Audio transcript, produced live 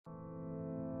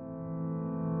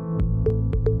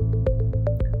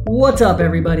What's up,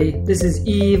 everybody? This is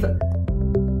Eve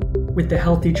with the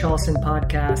Healthy Charleston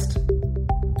podcast.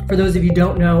 For those of you who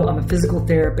don't know, I'm a physical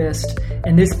therapist,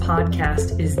 and this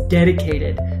podcast is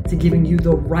dedicated to giving you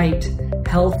the right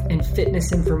health and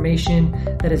fitness information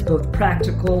that is both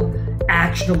practical,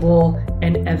 actionable,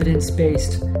 and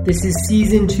evidence-based. This is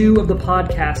season 2 of the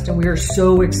podcast, and we are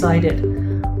so excited.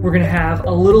 We're going to have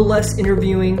a little less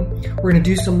interviewing. We're going to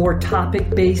do some more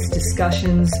topic-based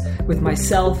discussions with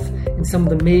myself and some of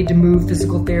the Made to Move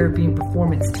physical therapy and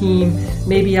performance team.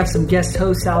 Maybe have some guest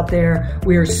hosts out there.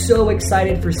 We are so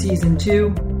excited for season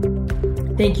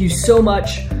 2. Thank you so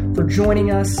much for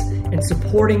joining us and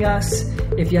supporting us.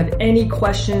 If you have any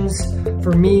questions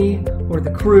for me or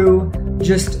the crew,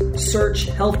 just search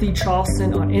Healthy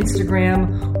Charleston on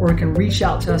Instagram, or you can reach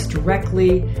out to us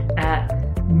directly at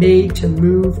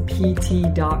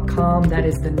madetomovept.com. That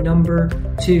is the number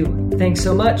 2. Thanks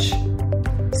so much.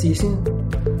 See you soon.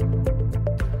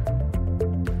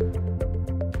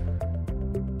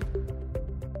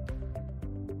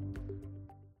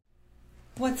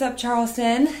 What's up,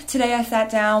 Charleston? Today I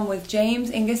sat down with James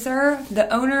Engesser,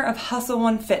 the owner of Hustle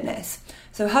One Fitness.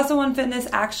 So Hustle One Fitness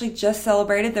actually just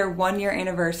celebrated their 1-year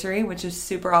anniversary, which is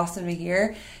super awesome to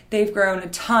hear. They've grown a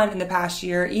ton in the past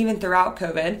year, even throughout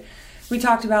COVID. We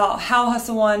talked about how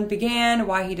Hustle One began,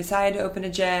 why he decided to open a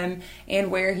gym, and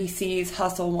where he sees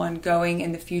Hustle One going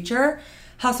in the future.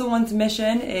 Hustle One's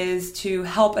mission is to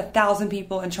help 1,000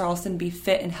 people in Charleston be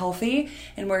fit and healthy,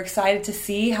 and we're excited to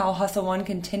see how Hustle One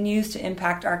continues to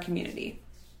impact our community.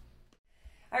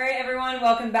 All right, everyone,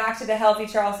 welcome back to the Healthy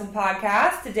Charleston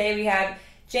podcast. Today we have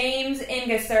James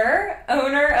Engesser,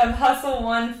 owner of Hustle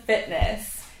One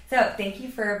Fitness. So thank you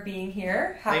for being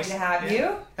here. Happy to have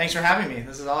you. Thanks for having me.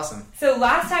 This is awesome. So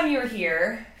last time you were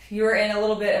here, you were in a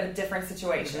little bit of a different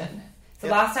situation. Mm-hmm. So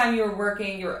last time you were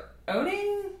working, you were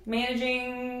owning,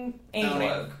 managing, and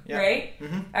right?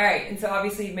 Mm-hmm. All right. And so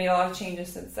obviously you've made a lot of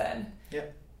changes since then.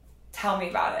 Yep. Tell me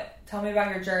about it. Tell me about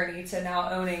your journey to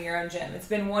now owning your own gym. It's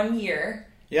been 1 year.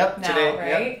 Yep. Now, today,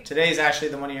 right? Yep. Today is actually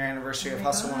the 1-year anniversary of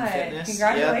Hustle One Fitness.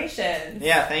 Congratulations. Yep.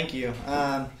 Yeah, thank you.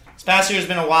 This past year has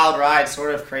been a wild ride,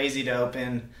 sort of crazy to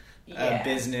open a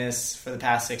business for the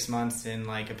past 6 months in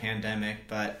like a pandemic.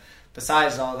 But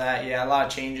besides all that, a lot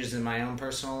of changes in my own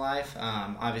personal life.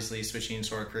 Obviously switching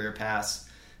sort of career paths,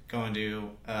 going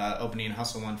to opening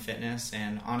Hustle One Fitness,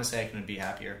 and honestly I couldn't be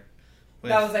happier.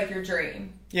 That was like your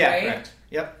dream, yeah, right? Correct.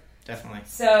 Yep, definitely.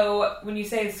 So when you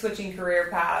say switching career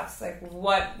paths, like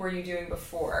what were you doing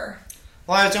before?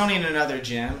 Well, I was owning another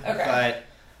gym, but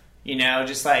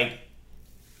just like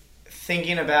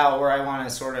thinking about where I want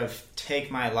to sort of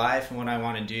take my life and what I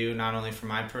want to do, not only for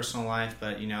my personal life,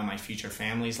 but, my future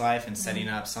family's life, and setting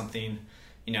up something,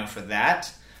 for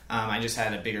that. I just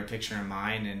had a bigger picture in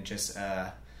mind, and just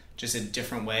a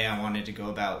different way I wanted to go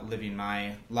about living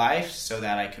my life so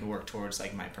that I could work towards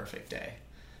like my perfect day.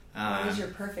 What is your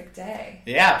perfect day?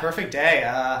 Yeah, perfect day.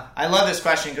 I love this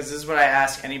question because this is what I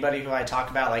ask anybody who I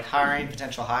talk about, like hiring,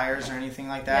 potential hires or anything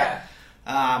like that.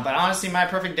 Yeah. But honestly, my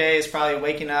perfect day is probably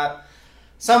waking up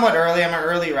somewhat early. I'm an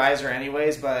early riser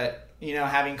anyways, but,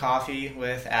 having coffee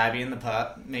with Abby and the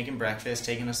pup, making breakfast,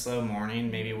 taking a slow morning,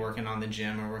 maybe working on the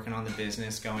gym or working on the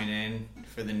business, going in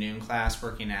for the noon class,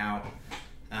 working out,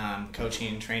 coaching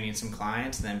and training some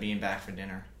clients, and then being back for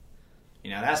dinner.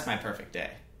 That's my perfect day.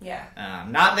 Yeah.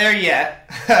 Not there yet.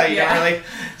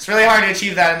 It's really hard to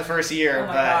achieve that in the first year,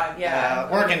 God,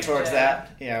 working towards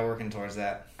that. Yeah, working towards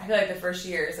that. I feel like the first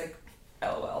year is like,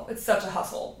 LOL. It's such a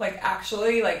hustle. Like,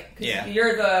 actually,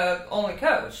 you're the only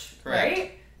coach, correct.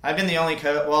 Right? I've been the only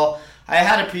coach. Well, I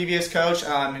had a previous coach,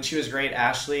 and she was great,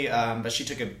 Ashley, but she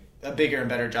took a bigger and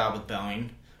better job with Boeing.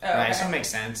 Right, so it makes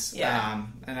sense. Yeah.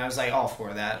 And I was like all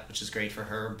for that, which is great for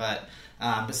her. But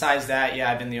besides that,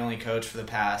 I've been the only coach for the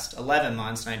past 11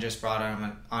 months, and I just brought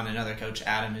on another coach,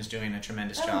 Adam, who's doing a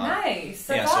tremendous job. Nice.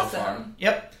 That's awesome. So far.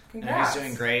 Yep. Congrats. And he's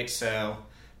doing great. So,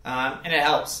 and it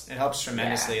helps. It helps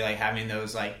tremendously, like having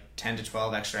those like 10 to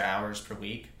 12 extra hours per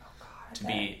week to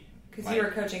be. Because you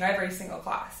were coaching every single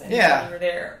class, and you were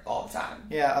there all the time.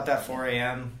 Yeah, up at 4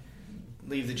 a.m.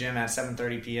 Leave the gym at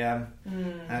 7:30 p.m.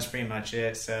 That's pretty much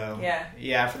it. So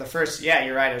for the first,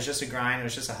 you're right. It was just a grind. It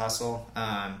was just a hustle.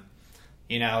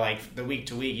 Like the week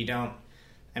to week,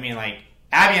 Abby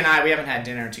and I, we haven't had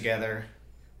dinner together.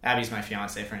 Abby's my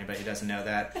fiance, for anybody who doesn't know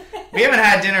that. We haven't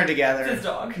had dinner together. It's his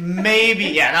dog.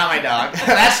 Maybe, not my dog.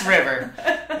 That's River.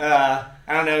 I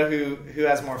don't know who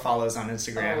has more follows on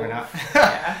Instagram or not.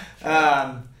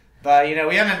 But,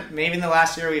 we haven't, maybe in the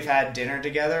last year we've had dinner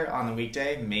together on the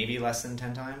weekday, maybe less than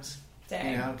 10 times.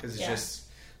 Dang. Because it's just,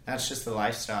 That's just the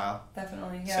lifestyle.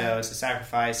 Definitely, yeah. So it's a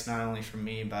sacrifice not only for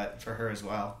me, but for her as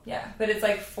well. Yeah, but it's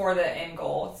like for the end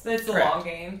goal. It's the long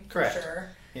game, Correct. For sure.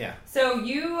 Yeah. So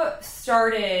you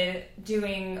started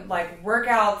doing like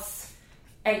workouts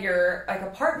at your like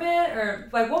apartment, or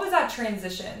like what was that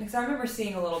transition? Because I remember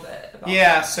seeing a little bit about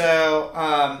that.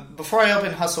 So before I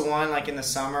opened Hustle One, like in the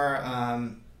summer,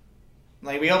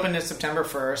 like we opened it September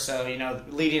 1st, so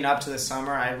leading up to the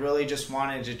summer, I really just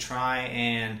wanted to try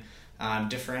and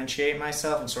differentiate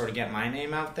myself and sort of get my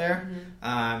name out there.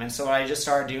 Mm-hmm. And so what I just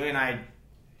started doing,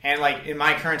 like in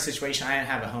my current situation, I didn't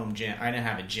have a home gym. I didn't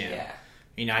have a gym. Yeah.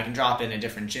 I can drop into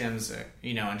different gyms,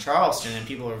 in Charleston, and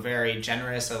people are very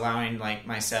generous, allowing like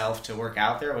myself to work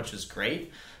out there, which is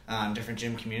great. Different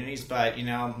gym communities, but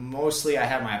mostly I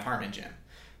have my apartment gym,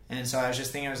 and so I was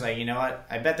just thinking, I was like, you know what?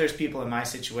 I bet there's people in my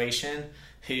situation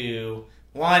who,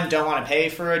 one, don't want to pay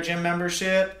for a gym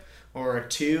membership, or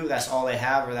two, that's all they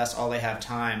have, or that's all they have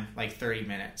time, like 30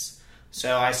 minutes.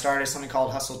 So I started something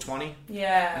called Hustle 20.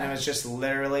 Yeah, and it was just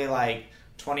literally like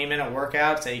 20-minute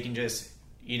workouts that you can just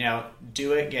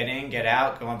do it, get in, get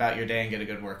out, go about your day and get a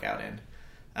good workout in.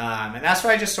 And that's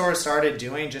what I just sort of started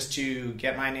doing, just to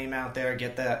get my name out there,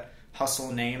 get the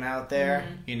Hustle name out there,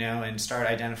 mm-hmm. And start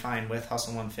identifying with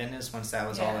Hustle One Fitness once that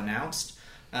was all announced.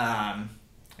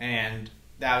 And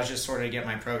that was just sort of get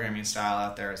my programming style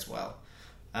out there as well.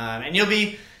 And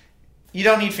you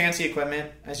don't need fancy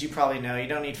equipment, as you probably know. You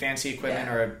don't need fancy equipment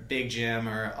or a big gym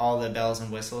or all the bells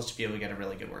and whistles to be able to get a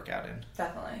really good workout in.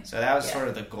 Definitely. So that was sort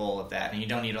of the goal of that, and you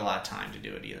don't need a lot of time to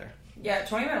do it either. Yeah,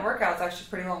 20-minute workout is actually a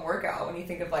pretty long workout when you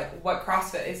think of like what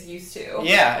CrossFit is used to.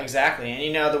 Yeah, exactly.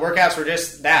 And the workouts were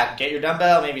just that. Get your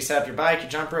dumbbell, maybe set up your bike, your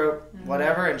jump rope, mm-hmm.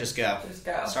 whatever, and just go. Just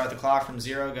go. Start the clock from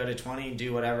 0, go to 20,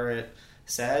 do whatever it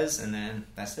says, and then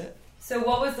that's it. So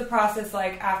what was the process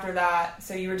like after that?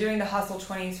 So you were doing the Hustle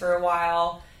 20s for a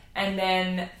while. And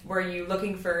then were you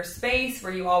looking for space? Were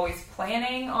you always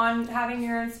planning on having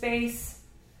your own space?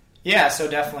 Yeah, so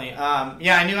definitely.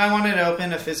 I knew I wanted to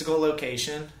open a physical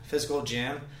location, physical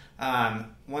gym.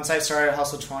 Once I started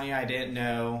Hustle 20, I didn't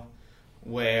know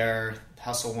where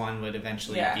Hustle 1 would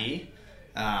eventually be.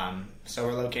 So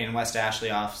we're located in West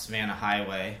Ashley off Savannah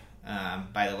Highway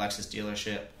by the Lexus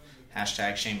dealership. #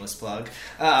 shameless plug.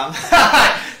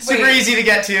 Super easy to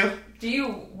get to. Do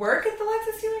you work at the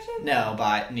Lexus dealership? No,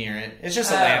 but near it. It's just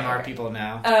a landmark people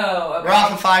know. Oh, okay. We're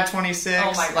off of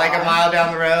 526, like a mile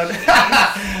down the road.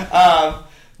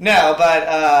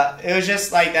 It was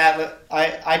just like that. But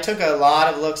I took a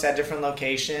lot of looks at different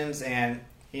locations, and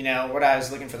what I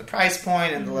was looking for, the price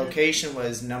point and the location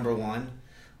was number one.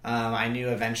 I knew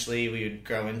eventually we would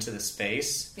grow into the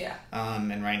space. Yeah.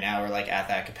 And right now we're like at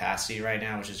that capacity right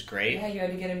now, which is great. Yeah, you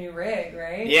had to get a new rig,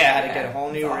 right? Yeah, I had to get a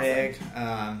whole new rig.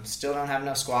 Still don't have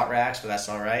enough squat racks, but that's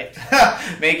all right.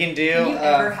 Making do. Can you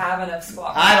ever have enough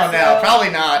squat racks? I don't know. Probably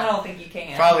not. I don't think you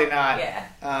can. Probably not. Yeah.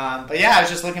 I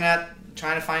was just looking at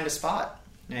trying to find a spot.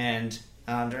 And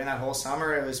during that whole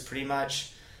summer, it was pretty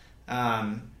much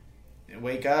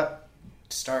wake up,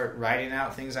 start writing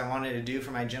out things I wanted to do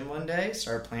for my gym one day,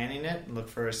 start planning it, look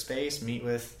for a space, meet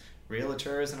with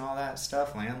realtors and all that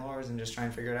stuff, landlords, and just try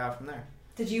and figure it out from there.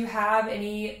 Did you have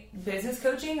any business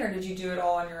coaching, or did you do it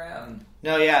all on your own?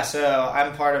 No, yeah. So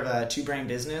I'm part of a Two Brain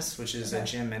Business, which is a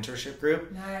gym mentorship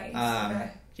group.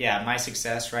 Nice. Yeah, my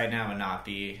success right now would not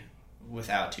be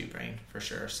without Two Brain, for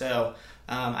sure. So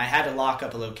I had to lock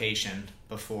up a location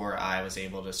before I was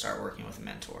able to start working with a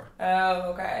mentor.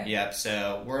 Oh, okay. Yep,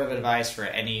 so word of advice for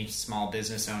any small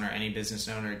business owner,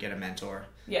 get a mentor.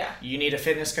 Yeah. You need a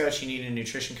fitness coach, you need a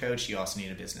nutrition coach, you also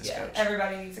need a business coach.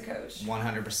 Everybody needs a coach.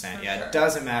 100%. Sure. It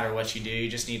doesn't matter what you do, you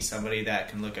just need somebody that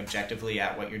can look objectively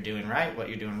at what you're doing right, what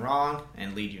you're doing wrong,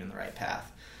 and lead you in the right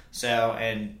path. So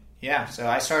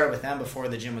I started with them before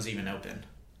the gym was even open.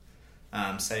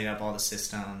 Setting up all the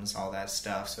systems, all that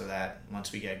stuff, so that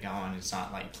once we get going, it's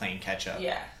not like playing catch up.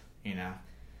 Yeah.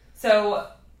 So,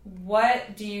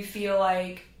 what do you feel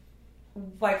like,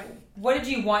 what did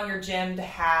you want your gym to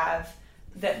have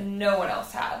that no one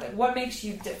else had? Like, what makes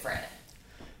you different?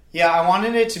 Yeah, I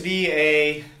wanted it to be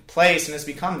a place, and it's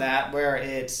become that, where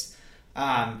it's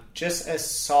just a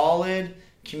solid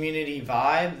community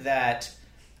vibe that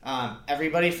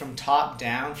everybody from top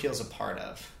down feels a part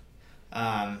of.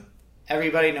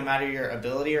 Everybody, no matter your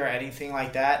ability or anything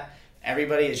like that,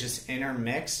 everybody is just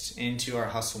intermixed into our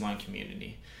Hustle One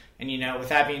community. And with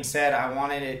that being said, I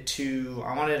wanted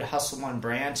Hustle One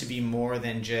brand to be more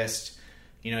than just,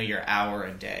 your hour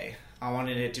a day. I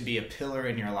wanted it to be a pillar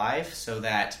in your life so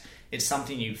that it's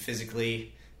something you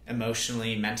physically,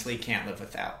 emotionally, mentally can't live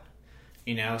without.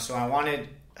 So I wanted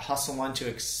Hustle One to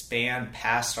expand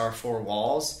past our four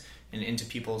walls and into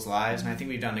people's lives. And I think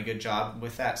we've done a good job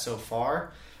with that so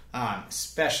far,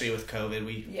 especially with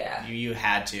COVID. You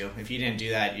had to. If you didn't do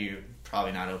that, you're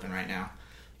probably not open right now.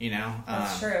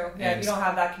 That's true. Yeah, if you don't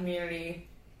have that community,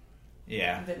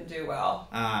 it didn't do well.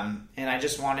 And I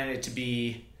just wanted it to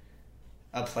be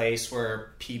a place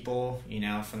where people,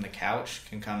 from the couch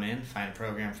can come in, find a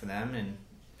program for them, and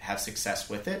have success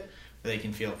with it, where they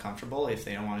can feel comfortable. If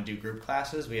they don't want to do group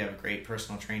classes, we have a great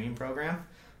personal training program.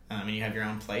 And you have your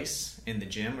own place in the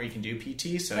gym where you can do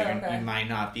PT, so you might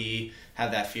not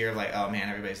have that fear of like, oh man,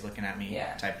 everybody's looking at me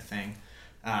type of thing.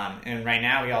 And right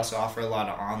now we also offer a lot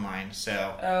of online,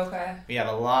 so we have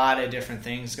a lot of different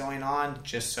things going on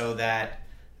just so that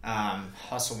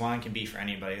Hustle One can be for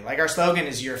anybody. Like our slogan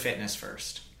is your fitness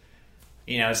first.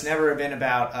 It's never been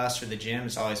about us or the gym,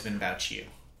 it's always been about you.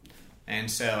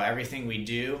 And so everything we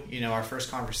do, our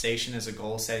first conversation is a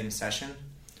goal setting session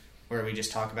where we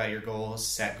just talk about your goals,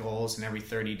 set goals, and every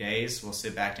 30 days we'll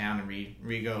sit back down and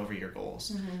re-go over your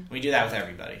goals. Mm-hmm. We do that with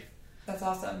everybody. That's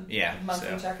awesome. Yeah.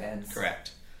 Monthly check-ins.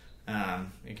 Correct.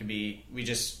 It could be,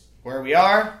 where we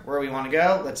are, where we want to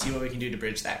go, let's see what we can do to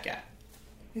bridge that gap.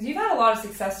 Because you've had a lot of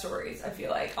success stories, I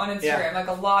feel like, on Instagram. Yeah. Like,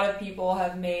 a lot of people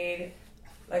have made,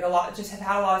 have had a lot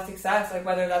of success, like,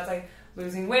 whether that's, like,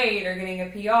 losing weight or getting a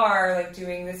PR, like,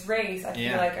 doing this race. I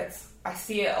feel like I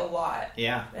see it a lot.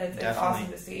 Yeah, it's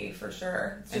awesome to see, for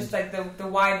sure. It's just, like, the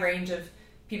wide range of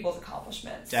people's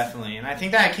accomplishments. Definitely. And I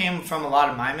think that came from a lot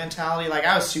of my mentality. Like,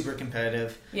 I was super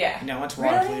competitive. Yeah. Went to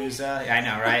Wadapalooza. Really? I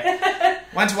know, right?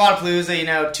 Went to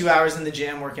Wadapalooza, 2 hours in the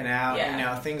gym working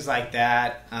out, things like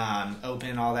that,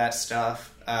 open, all that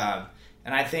stuff. And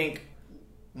I think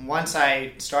once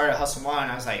I started Hustle One,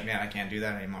 I was like, man, I can't do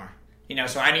that anymore.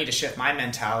 So I need to shift my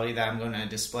mentality that I'm going to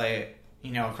display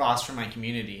it, across from my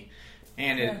community.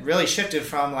 And it really shifted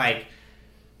from, like,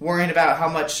 worrying about how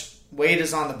much weight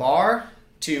is on the bar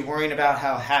to worrying about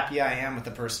how happy I am with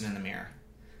the person in the mirror.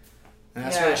 And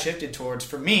that's what it shifted towards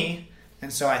for me.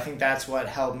 And so I think that's what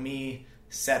helped me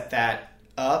set that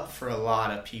up for a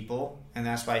lot of people. And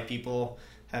that's why people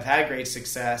have had great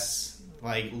success,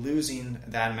 like losing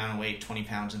that amount of weight, 20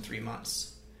 pounds in 3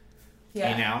 months.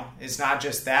 Yeah. It's not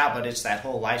just that, but it's that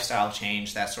whole lifestyle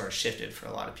change that sort of shifted for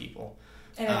a lot of people.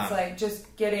 And it's like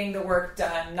just getting the work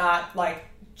done, not like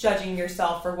judging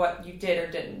yourself for what you did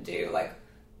or didn't do. Like,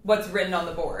 what's written on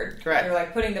the board. Correct. You're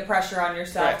like putting the pressure on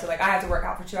yourself to like, I have to work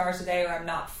out for 2 hours a day or I'm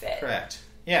not fit. Correct.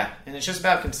 Yeah. And it's just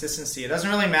about consistency. It doesn't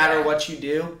really matter what you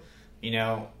do,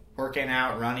 working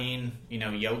out, running,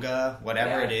 yoga,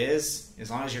 whatever it is, as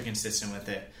long as you're consistent with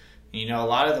it. And, a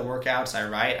lot of the workouts I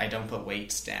write, I don't put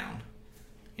weights down,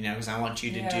 because I want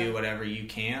you to do whatever you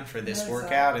can for this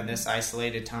workout in this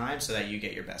isolated time so that you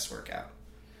get your best workout.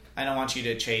 I don't want you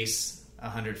to chase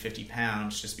 150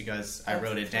 pounds just because I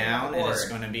wrote it down and it's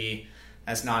going to be,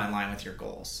 that's not in line with your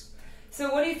goals.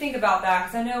 So what do you think about that?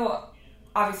 Because I know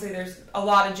obviously there's a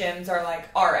lot of gyms are like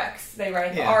RX. They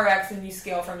write the RX and you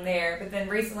scale from there. But then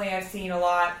recently I've seen a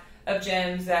lot of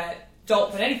gyms that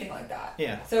don't put anything like that.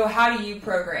 Yeah. So how do you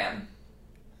program?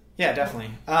 Yeah, definitely.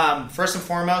 First and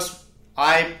foremost,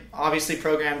 I obviously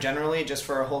program generally just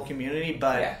for a whole community,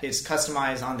 but it's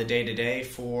customized on the day-to-day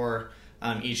for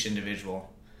each individual.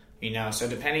 So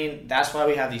that's why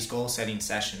we have these goal setting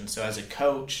sessions. So as a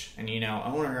coach and,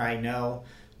 owner, I know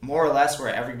more or less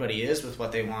where everybody is with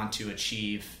what they want to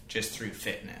achieve just through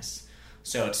fitness.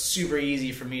 So it's super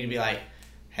easy for me to be like,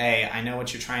 hey, I know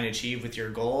what you're trying to achieve with your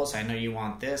goals. I know you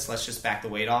want this. Let's just back the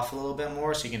weight off a little bit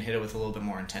more so you can hit it with a little bit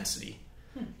more intensity.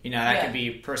 That could be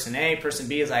person A. Person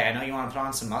B is like, I know you want to put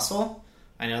on some muscle.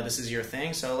 I know this is your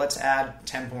thing. So let's add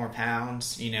 10 more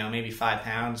pounds, maybe 5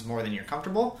 pounds more than you're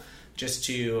comfortable, just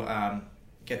to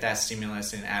get that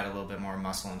stimulus and add a little bit more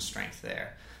muscle and strength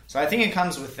there. So I think it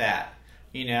comes with that,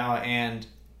 and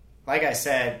like I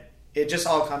said, it just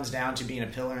all comes down to being a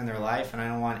pillar in their life, and I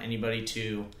don't want anybody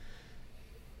to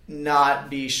not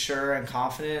be sure and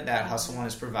confident that Hustle One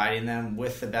is providing them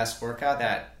with the best workout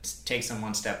that takes them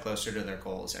one step closer to their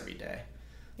goals every day.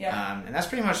 Yeah. And that's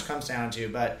pretty much what it comes down to,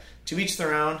 but to each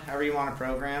their own, however you want to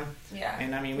program. Yeah.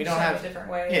 And I mean, we don't have different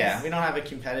ways. Yeah, we don't have a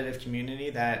competitive community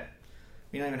that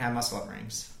we don't even have muscle up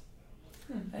rings.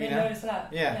 I didn't notice that.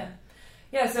 Yeah.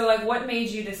 Yeah, so like what made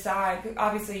you decide,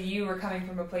 obviously you were coming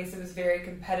from a place that was very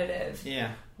competitive.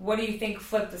 Yeah. What do you think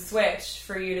flipped the switch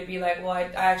for you to be like, well, I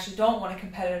actually don't want a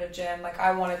competitive gym, like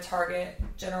I want to target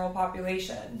general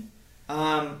population?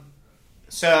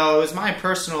 So it was my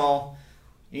personal,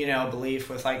 belief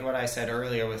with like what I said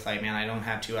earlier with like, man, I don't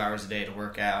have 2 hours a day to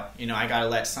work out. I got to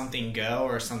let something go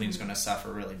or something's going to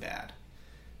suffer really bad.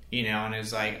 And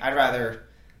it's like, I'd rather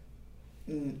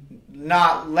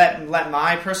not let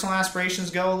my personal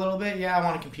aspirations go a little bit. Yeah, I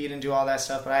want to compete and do all that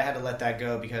stuff, but I had to let that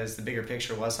go because the bigger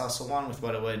picture was Hustle One with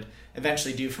what it would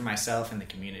eventually do for myself and the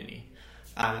community.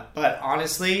 But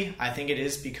honestly, I think it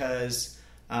is because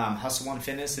Hustle One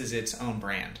Fitness is its own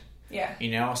brand.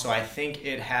 Yeah. So I think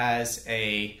it has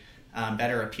a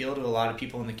better appeal to a lot of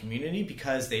people in the community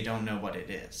because they don't know what it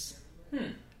is.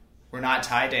 We're not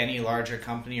tied to any larger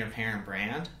company or parent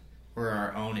brand. We're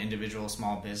our own individual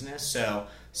small business. So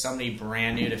somebody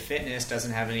brand new to fitness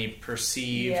doesn't have any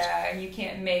perceived... Yeah, you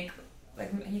can't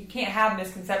you can't have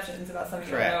misconceptions about something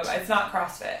you don't know about. It's not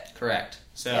CrossFit. Correct.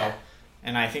 So,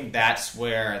 and I think that's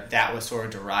where that was sort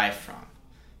of derived from.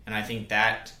 And I think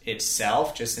that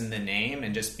itself, just in the name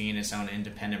and just being its own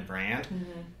independent brand,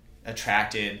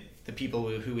 attracted the people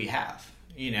who we have,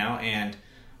 and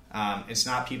it's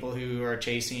not people who are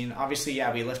chasing. Obviously,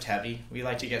 we lift heavy. We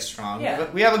like to get strong. Yeah.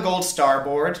 We have a gold star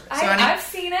board. So I've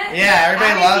seen it. Yeah,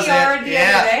 everybody loves PR'd it. The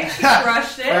other day. She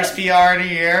crushed it. First PR in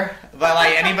a year. But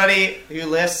anybody who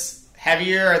lifts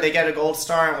heavier or they get a gold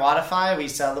star in Wattify, we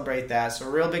celebrate that. So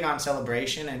we're real big on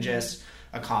celebration and just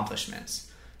accomplishments.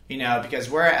 Because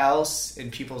where else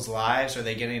in people's lives are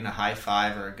they getting a high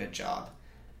five or a good job?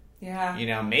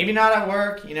 Yeah. Maybe not at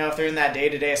work, if they're in that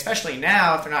day-to-day, especially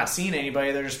now, if they're not seeing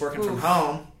anybody, they're just working from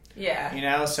home.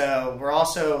 Yeah. So we're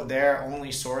also their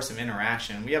only source of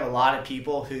interaction. We have a lot of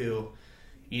people who,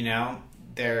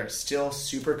 they're still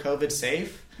super COVID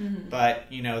safe, but,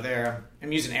 they're,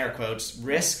 I'm using air quotes,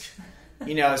 risk,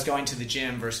 is going to the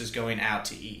gym versus going out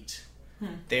to eat.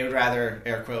 They would rather,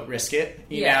 air quote, risk it,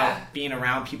 being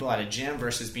around people at a gym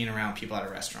versus being around people at a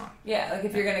restaurant. Yeah,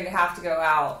 if you're going to have to go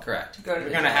out. Correct. Go to You're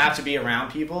going to have to be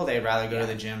around people. They'd rather go to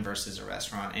the gym versus a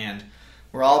restaurant. And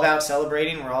we're all about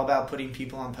celebrating. We're all about putting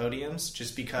people on podiums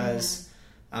just because,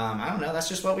 I don't know, that's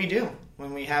just what we do.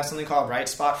 When we have something called Bright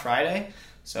Spot Friday,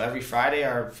 so every Friday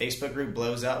our Facebook group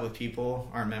blows up with people,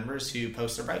 our members, who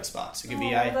post their bright spots. It could be,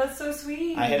 that's so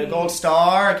sweet. I hit a gold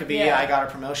star. It could be, I got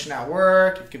a promotion at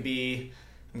work. It could be,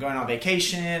 I'm going on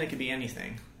vacation. It could be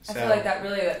anything. So, I feel like that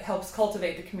really helps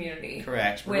cultivate the community.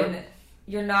 Correct. When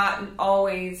you're not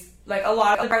always, a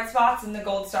lot of the bright spots and the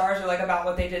gold stars are about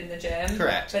what they did in the gym.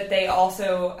 Correct. But they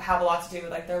also have a lot to do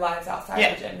with their lives outside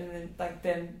of the gym and then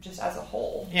them just as a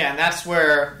whole. Yeah, and that's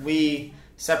where we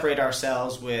separate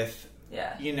ourselves with,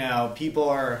 people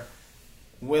are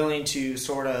willing to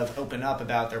sort of open up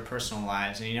about their personal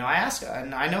lives. And,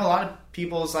 I know a lot of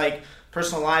people's,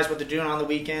 personal lives, what they're doing on the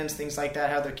weekends, things like that,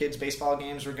 how their kids' baseball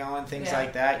games were going, things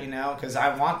like that, because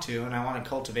I want to, and I want to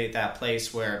cultivate that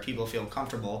place where people feel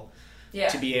comfortable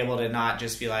to be able to not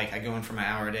just be I go in for my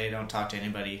hour a day, don't talk to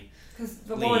anybody. Because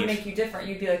what would make you different?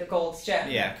 You'd be like a Gold's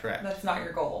Gym. Yeah, correct. That's not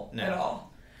your goal at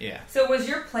all. Yeah. So was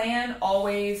your plan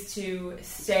always to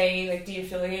stay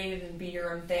de-affiliated and be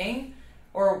your own thing?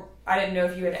 Or I didn't know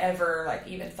if you had ever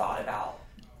even thought about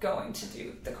going to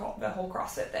do the whole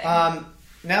CrossFit thing.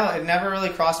 No, it never really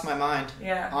crossed my mind.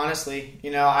 Yeah. Honestly.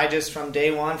 I just, from day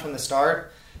one, from the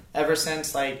start, ever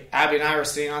since, Abby and I were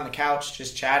sitting on the couch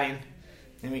just chatting,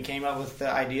 and we came up with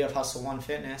the idea of Hustle One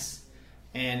Fitness.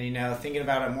 And, thinking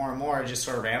about it more and more, I just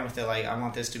sort of ran with it. I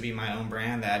want this to be my own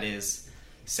brand that is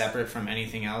separate from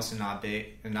anything else and not big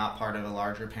and not part of a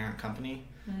larger parent company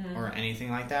or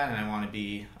anything like that. And I want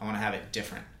to have it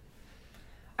different.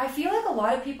 I feel like a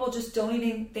lot of people just don't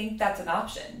even think that's an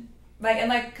option.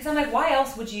 Because I'm why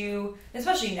else would you,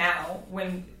 especially now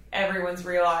when everyone's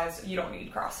realized you don't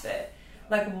need CrossFit,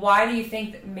 why do you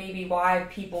think that maybe why do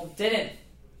people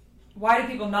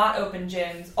not open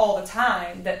gyms all the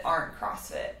time that aren't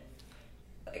CrossFit?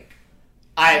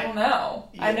 I don't know.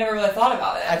 Yeah, I never really thought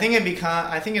about it. I think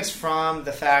it's from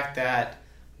the fact that,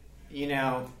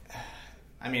 I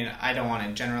don't want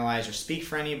to generalize or speak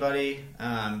for anybody,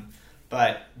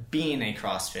 but being a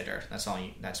CrossFitter, that's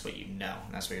what you know,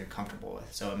 and that's what you're comfortable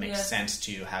with. So it makes sense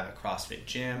to have a CrossFit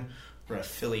gym or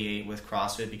affiliate with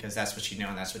CrossFit because that's what you know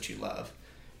and that's what you love.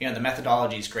 The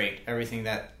methodology is great. Everything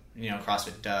that,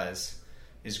 CrossFit does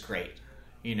is great.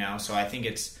 So I think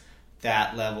it's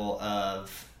that level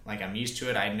of, I'm used to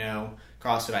it. I know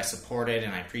CrossFit, I support it,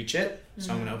 and I preach it,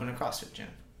 so I'm going to open a CrossFit gym.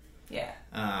 Yeah.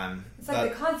 It's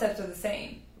the concepts are the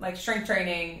same. Strength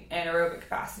training and aerobic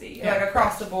capacity,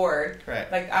 across the board.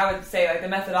 Correct. I would say, the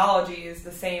methodology is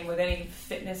the same with any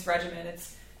fitness regimen.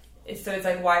 It's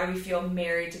why do we feel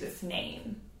married to this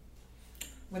name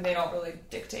when they don't really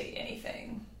dictate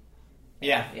anything?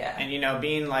 Yeah. Yeah. And,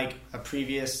 being a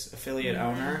previous affiliate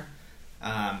owner,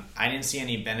 I didn't see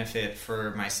any benefit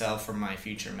for myself or my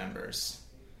future members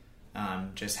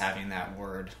just having that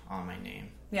word on my name.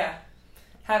 Yeah.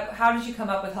 How did you come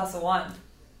up with Hustle One?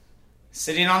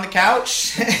 sitting on the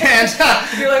couch and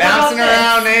You're like, bouncing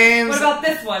around names. What about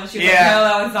this one? She was like, no,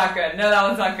 that one's not good. No, that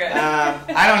one's not good.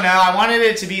 I don't know. I wanted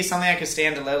it to be something I could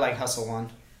stand to live, like Hustle One.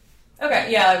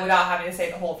 Okay, yeah, like without having to say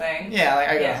the whole thing. Yeah, like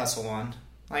I go to Hustle One.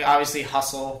 Like obviously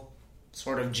Hustle,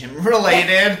 sort of gym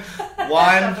related.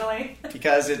 One,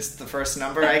 because it's the first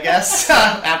number, I guess,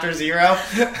 after 0.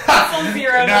 Hustle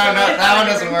 0. No, that one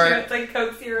doesn't work. It's like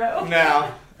Coke 0.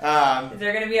 No. Is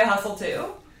there going to be a Hustle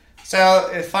 2? So,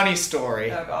 a funny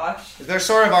story. Oh, gosh. There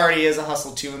sort of already is a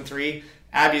Hustle 2 and 3.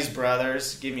 Abby's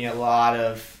brothers give me a lot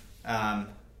of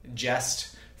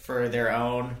jest for their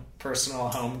own personal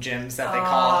home gyms that they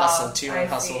call Hustle 2 and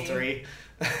Hustle 3.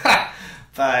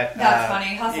 But that's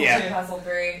funny. Hustle 2, Hustle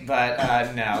 3.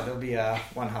 But no, there'll be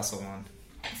one Hustle 1.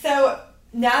 So,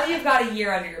 now that you've got a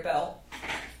year under your belt,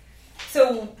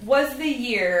 so was the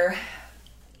year,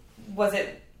 was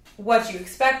it what you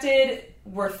expected?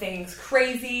 Were things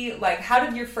crazy? Like, how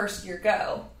did your first year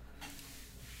go?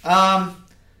 I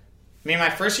mean, my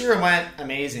first year went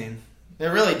amazing. It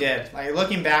really did. Like,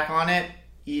 looking back on it,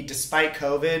 despite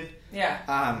COVID,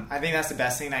 I think that's the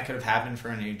best thing that could have happened for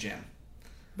a new gym.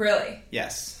 Really?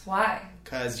 Yes. Why?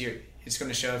 Because it's going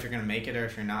to show if you're going to make it or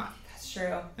if you're not. That's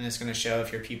true. And it's going to show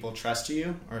if your people trust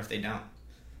you or if they don't.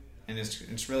 And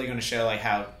it's really going to show like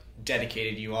how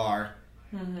dedicated you are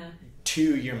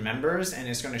to your members, and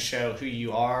it's going to show who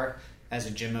you are as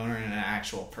a gym owner and an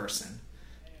actual person.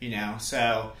 You know,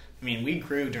 so I mean, we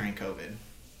grew during COVID.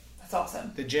 That's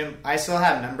awesome. The gym, I still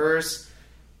have members.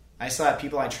 I still have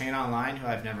people I train online who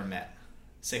I've never met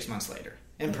 6 months later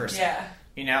in person. Yeah.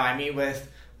 You know, I meet with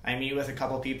a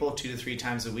couple people 2 to 3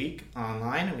 times a week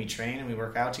online, and we train and we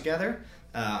work out together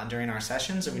during our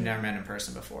sessions, and we've never met in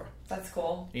person before. That's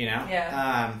cool. You know?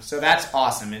 Yeah. So that's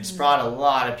awesome. It's brought a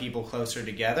lot of people closer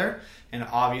together, and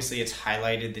obviously it's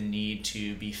highlighted the need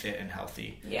to be fit and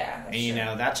healthy. Yeah. And you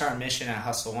know, that's our mission at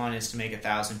Hustle One, is to make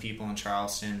 1,000 people in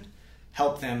Charleston,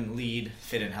 help them lead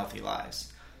fit and healthy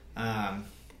lives.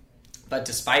 But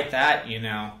despite that, you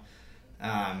know,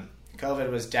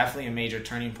 COVID was definitely a major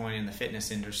turning point in the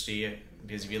fitness industry,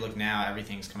 because if you look now,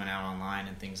 everything's coming out online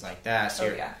and things like that.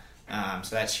 So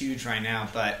so that's huge right now.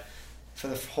 But for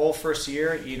the whole first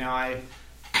year, you know, I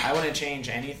wouldn't change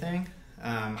anything.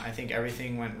 I think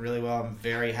everything went really well. I'm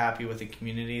very happy with the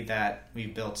community that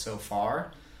we've built so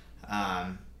far.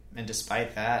 And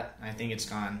despite that, I think it's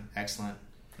gone excellent.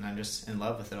 And I'm just in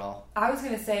love with it all. I was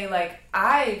going to say, like,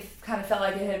 I kind of felt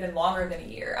like it had been longer than a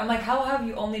year. I'm like, how have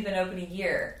you only been open a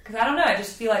year? Because I don't know. I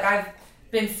just feel like I've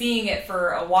been seeing it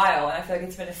for a while, and I feel like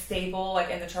it's been a staple, like,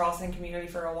 in the Charleston community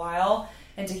for a while.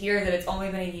 And to hear that it's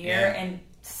only been a year, and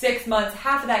 6 months,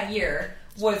 half of that year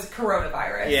was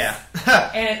coronavirus. Yeah.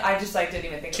 And I just, like, didn't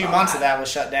even think 2 about months of that was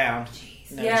shut down.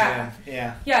 Jeez. No Yeah. gym.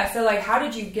 Yeah. Yeah, so, like, how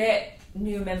did you get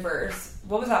new members?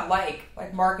 What was that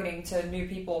like marketing to new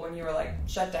people when you were, like,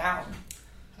 shut down?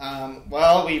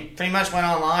 Well, we pretty much went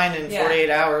online in 48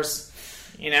 hours.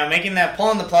 You know,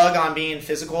 pulling the plug on being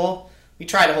physical. We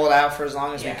tried to hold out for as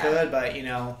long as we could, but, you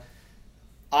know,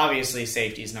 obviously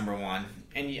safety is number one.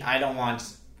 And I don't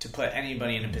want to put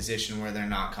anybody in a position where they're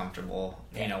not comfortable,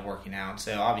 you know, working out.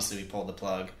 So obviously we pulled the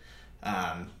plug,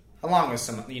 along with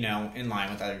some, you know, in line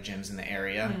with other gyms in the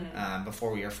area,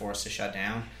 before we were forced to shut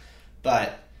down.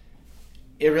 But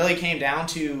it really came down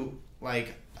to,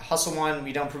 like, Hustle One,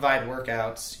 we don't provide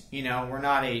workouts. You know, we're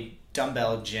not a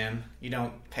dumbbell gym. You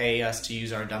don't pay us to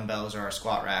use our dumbbells or our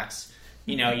squat racks.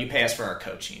 You know, you pay us for our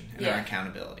coaching and our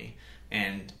accountability.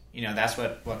 And, you know, that's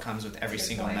what comes with every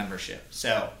single membership.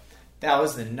 So that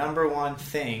was the number one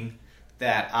thing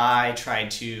that I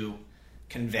tried to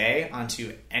convey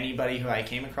onto anybody who I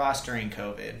came across during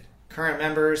COVID. Current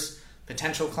members,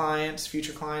 potential clients,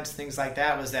 future clients, things like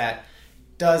that, was that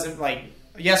doesn't, like,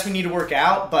 yes, we need to work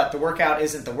out, but the workout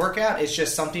isn't the workout. It's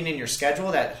just something in your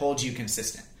schedule that holds you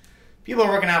consistent. People are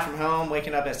working out from home,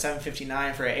 waking up at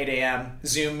 7:59 for an 8 a.m.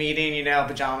 Zoom meeting, you know,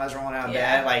 pajamas, rolling out of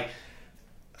bed. Like,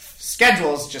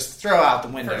 schedules just throw out the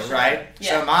window, right?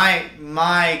 Yeah. So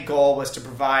my goal was to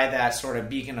provide that sort of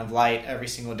beacon of light every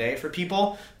single day for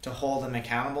people, to hold them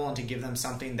accountable and to give them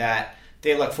something that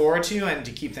they look forward to and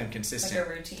to keep them consistent. Like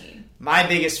a routine. My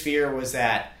biggest fear was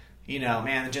that, you know,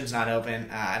 man, the gym's not open.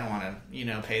 I don't want to, you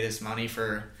know, pay this money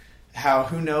for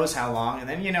who knows how long, and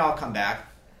then, you know, I'll come back.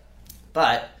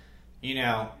 But, you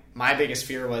know, my biggest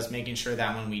fear was making sure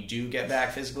that when we do get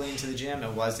back physically into the gym,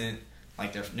 it wasn't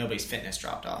like nobody's fitness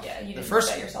dropped off. Yeah, you didn't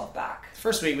set yourself back. The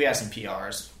first week we had some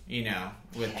PRs, you know,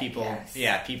 with people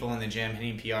in the gym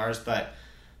hitting PRs, but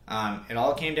it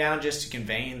all came down just to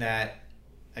conveying that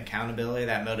accountability,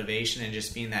 that motivation, and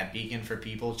just being that beacon for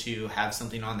people to have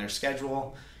something on their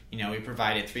schedule. You know, we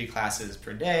provided 3 classes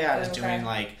per day. I was doing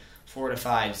like 4 to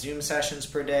 5 Zoom sessions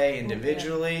per day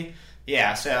individually.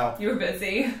 Yeah, so you were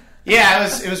busy. Yeah,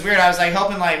 it was weird. I was like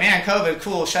hoping like, man, COVID,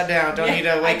 cool, shut down. Don't need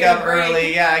to wake up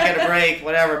early. Yeah, I get a break,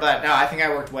 whatever. But no, I think I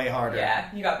worked way harder.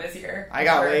 Yeah, you got busier. I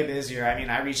got way busier. I mean,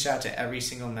 I reached out to every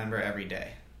single member every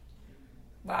day.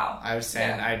 Wow. I was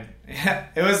saying,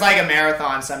 it was like a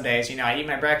marathon some days. You know, I eat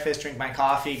my breakfast, drink my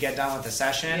coffee, get done with the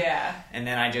session. Yeah. And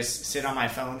then I just sit on my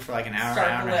phone for like an hour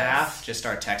and a half, just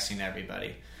start texting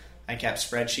everybody. I kept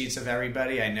spreadsheets of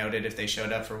everybody. I noted if they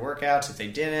showed up for workouts, if they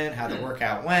didn't, how the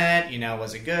workout went, you know,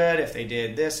 was it good? If they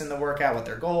did this in the workout, what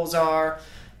their goals are.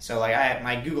 So, like,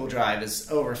 my Google Drive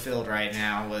is overfilled right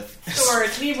now with...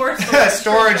 Storage. Need more storage.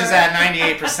 Storage is at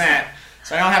 98%.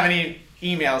 So I don't have any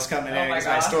emails coming in because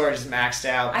my storage is maxed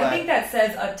out. But I think that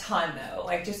says a ton, though,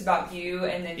 like, just about you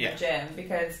and then your gym.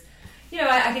 Because, you know,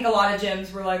 I think a lot of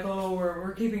gyms were like, oh,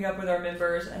 we're keeping up with our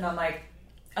members. And I'm like...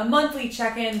 A monthly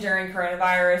check-in during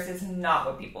coronavirus is not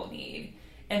what people need.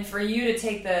 And for you to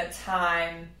take the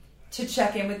time to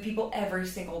check in with people every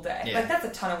single day, like that's a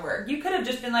ton of work. You could have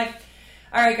just been like,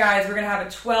 all right, guys, we're going to have a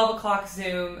 12 o'clock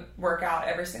Zoom workout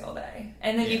every single day.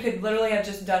 And then you could literally have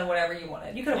just done whatever you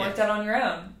wanted. You could have worked out on your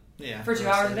own for 2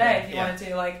 hours a day if you wanted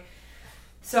to. Like,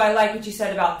 so I like what you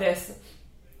said about this,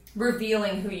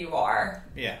 revealing who you are.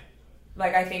 Yeah.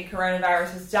 Like, I think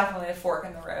coronavirus is definitely a fork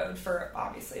in the road for,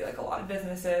 obviously, like, a lot of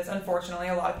businesses. Unfortunately,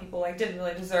 a lot of people, like, didn't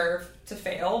really deserve to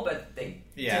fail, but they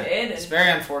did. And it's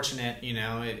very unfortunate, you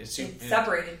know. It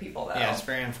separated people, though. Yeah, it's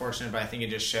very unfortunate, but I think it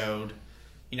just showed,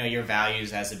 you know, your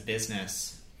values as a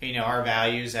business. You know, our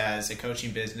values as a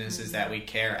coaching business is that we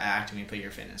care, act, and we put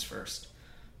your fitness first.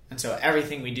 And so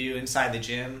everything we do inside the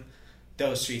gym,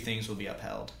 those 3 things will be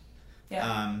upheld.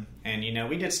 Yeah. And, you know,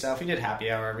 we did stuff. We did happy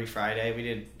hour every Friday. We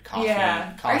did coffee.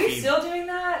 Yeah. Are you still doing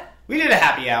that? We did a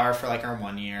happy hour for, like, our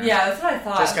 1 year. Yeah, that's what I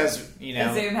thought. Just because, you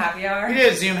know. A Zoom happy hour? We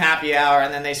did a Zoom happy hour,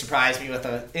 and then they surprised me with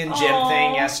a in-gym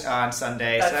thing on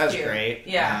Sunday. That's so that was cute. great.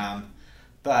 Yeah.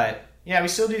 But, yeah, we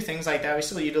still do things like that. We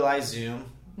still utilize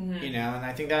Zoom, you know. And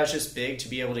I think that was just big to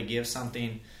be able to give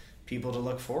something people to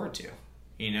look forward to,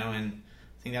 you know. And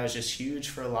I think that was just huge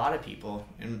for a lot of people,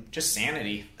 and just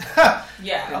sanity.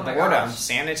 Yeah, and boredom,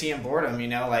 sanity and boredom. You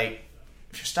know, like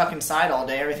if you're stuck inside all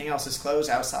day, everything else is closed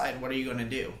outside. What are you going to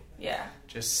do? Yeah,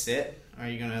 just sit. Or are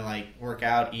you going to like work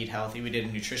out, eat healthy? We did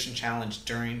a nutrition challenge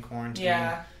during quarantine.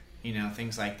 Yeah, you know,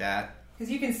 things like that.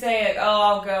 Because you can say like, oh,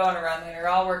 I'll go on a run later,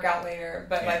 I'll work out later,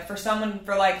 but like for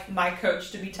my coach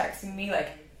to be texting me like,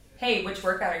 hey, which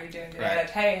workout are you doing today?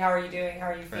 Like, hey, how are you doing? How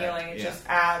are you feeling? It just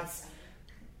adds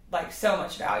like so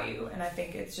much value, and I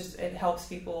think it helps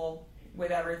people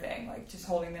with everything, like just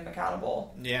holding them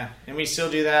accountable. Yeah, and we still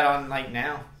do that on like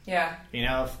now. Yeah, you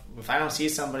know, if I don't see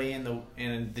somebody in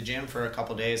the gym for a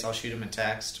couple days, I'll shoot them a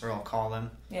text or I'll call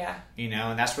them. Yeah, you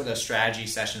know, and that's where the strategy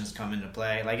sessions come into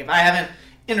play. Like if I haven't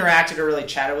interacted or really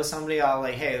chatted with somebody, I'll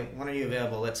like, hey, when are you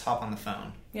available? Let's hop on the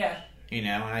phone. Yeah, you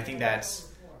know, and I think that's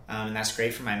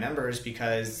great for my members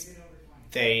because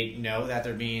they know that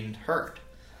they're being heard.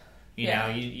 You know,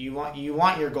 you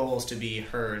want your goals to be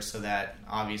heard so that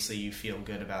obviously you feel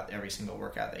good about every single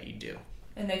workout that you do.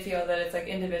 And they feel that it's like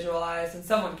individualized and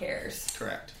someone cares.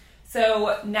 Correct.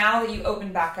 So now that you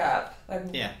open back up, like,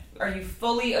 are you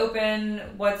fully open?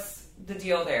 What's the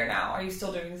deal there now? Are you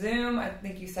still doing Zoom? I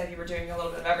think you said you were doing a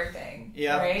little bit of everything.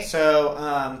 Yeah. Right?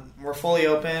 So we're fully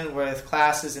open with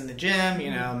classes in the gym, you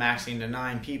know, maxing to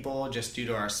 9 people just due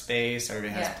to our space.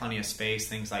 Everybody has plenty of space,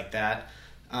 things like that.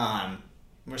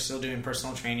 We're still doing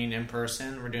personal training in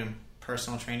person. We're doing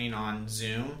personal training on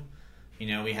Zoom. You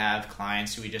know, we have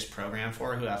clients who we just program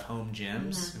for who have home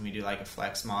gyms, and we do like a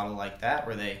flex model like that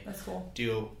where they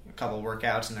do a couple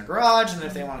workouts in their garage, and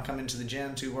if they want to come into the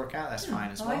gym to work out, that's fine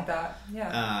as well. I like that.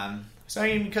 Yeah. So, I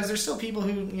mean, because there's still people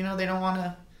who, you know, they don't want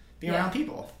to be around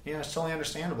people. You know, it's totally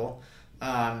understandable.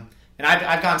 And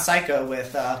I've gone psycho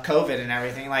with COVID and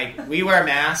everything. Like, we wear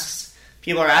masks.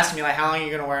 People are asking me, like, how long are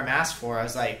you going to wear a mask for? I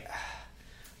was like,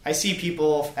 I see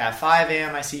people at 5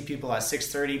 a.m. I see people at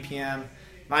 6:30 p.m.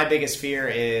 My biggest fear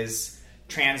is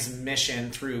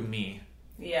transmission through me,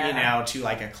 you know, to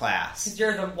like a class. Because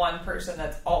you're the one person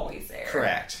that's always there.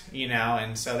 Correct. You know,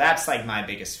 and so that's like my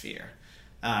biggest fear.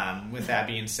 With that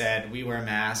being said, we wear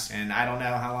masks, and I don't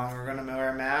know how long we're going to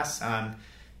wear masks.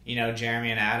 You know,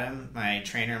 Jeremy and Adam, my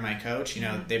trainer and my coach, you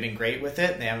know, they've been great with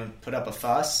it. They haven't put up a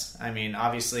fuss. I mean,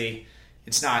 obviously,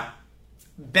 it's not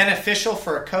beneficial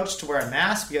for a coach to wear a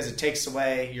mask because it takes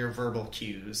away your verbal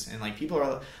cues, and like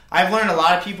I've learned a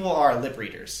lot of people are lip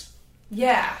readers.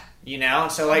 Yeah. You know?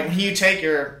 So, like, when you take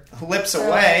your lips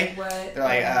away, they're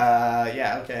like,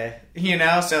 yeah, okay. You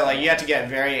know? So, like, you have to get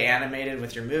very animated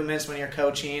with your movements when you're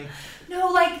coaching.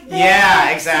 No, like this. Yeah,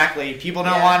 exactly. People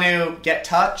don't want to get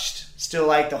touched. Still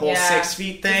like the whole 6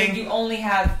 feet thing. You only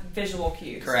have visual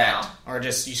cues. Correct. Now. Or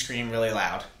just you scream really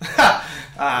loud.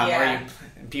 Or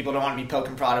people don't want to be poke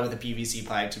and prodded with a PVC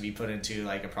pipe to be put into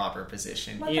like a proper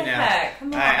position. What you the know. heck?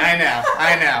 Come on.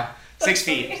 I know. 6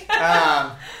 feet.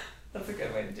 That's a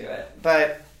good way to do it.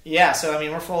 But yeah, so I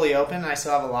mean we're fully open. I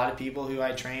still have a lot of people who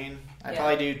I train. I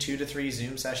probably do 2 to 3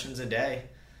 Zoom sessions a day.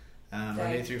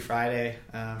 Monday through Friday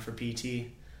for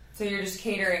PT. So you're just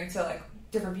catering to like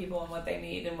different people and what they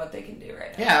need and what they can do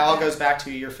right now. Yeah, it all goes back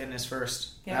to your fitness first.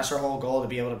 Yeah. That's our whole goal, to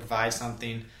be able to provide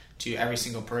something to every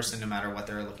single person no matter what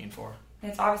they're looking for. And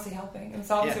it's obviously helping.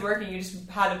 It's obviously working. You just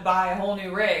had to buy a whole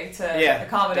new rig to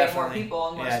accommodate more people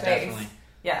and more space. Definitely.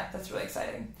 Yeah, that's really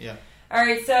exciting. Yeah. All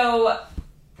right, so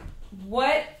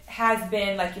what has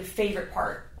been like your favorite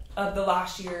part of the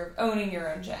last year of owning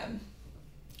your own gym?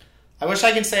 I wish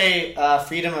I could say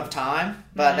freedom of time,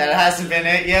 but that hasn't been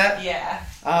it yet.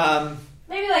 Yeah.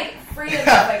 Maybe like freedom of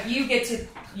like you get to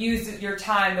use your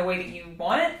time the way that you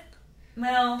want it.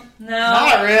 Well, no.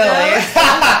 Not really. No.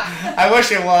 I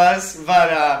wish it was,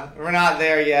 but we're not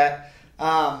there yet.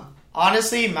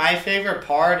 Honestly, my favorite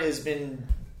part has been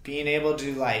being able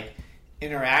to like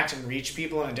interact and reach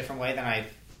people in a different way than I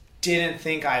didn't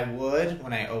think I would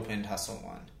when I opened Hustle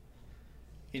One.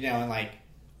 You know, and like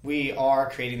we are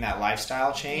creating that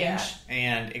lifestyle change,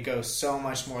 and it goes so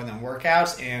much more than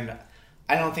workouts, and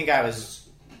I don't think I was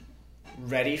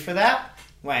ready for that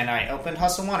when I opened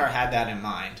Hustle One or had that in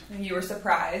mind. And you were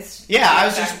surprised. Yeah, I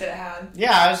was just that it had.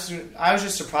 Yeah, I was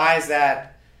just surprised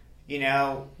that, you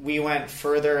know, we went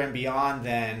further and beyond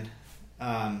than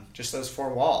just those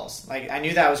 4 walls. Like, I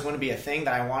knew that was going to be a thing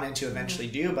that I wanted to eventually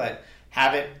do, but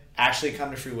have it actually come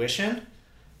to fruition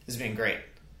has been great.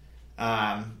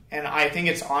 And I think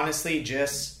it's honestly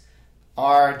just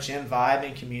our gym vibe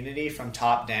and community from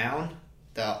top down.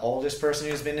 The oldest person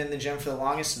who's been in the gym for the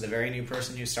longest to the very new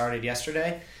person who started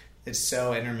yesterday. It's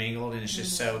so intermingled and it's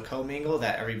just so commingled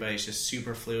that everybody's just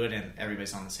super fluid and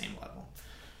everybody's on the same level.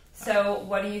 So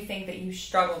what do you think that you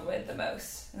struggled with the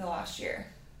most in the last year?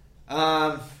 You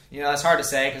know, that's hard to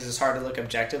say because it's hard to look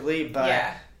objectively,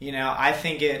 but you know, I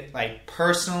think it, like,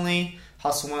 personally,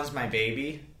 Hustle One's my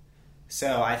baby.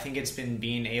 So I think it's been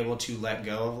being able to let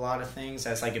go of a lot of things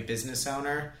as like a business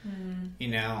owner. You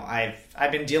know,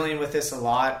 I've been dealing with this a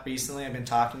lot recently. I've been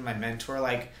talking to my mentor.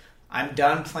 Like, I'm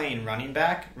done playing running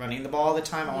the ball all the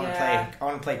time. I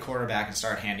want to play quarterback and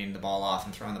start handing the ball off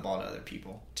and throwing the ball to other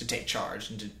people to take charge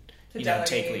and to you know,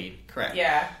 take lead. Correct.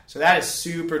 Yeah. So that is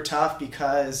super tough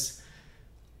because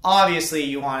obviously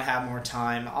you want to have more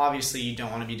time. Obviously you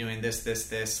don't want to be doing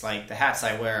this. Like, the hats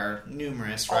I wear are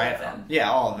numerous, right? All of them. Yeah,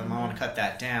 all of them. I want to cut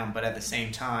that down. But at the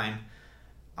same time,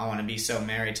 I want to be so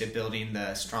married to building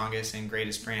the strongest and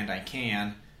greatest brand I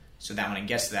can so that when it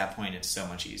gets to that point, it's so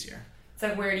much easier.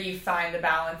 So where do you find the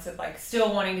balance of like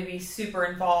still wanting to be super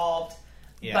involved,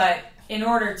 but in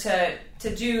order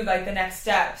to do like the next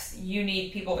steps, you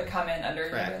need people to come in under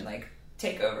you and like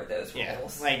take over those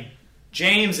roles. Like,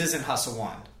 James isn't Hustle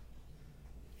One.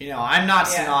 You know, I'm not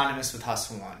synonymous with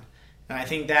Hustle One. And I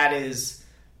think that has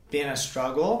been a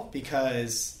struggle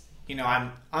because, you know,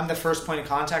 I'm the first point of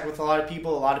contact with a lot of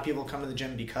people. A lot of people come to the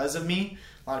gym because of me.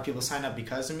 A lot of people sign up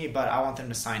because of me, but I want them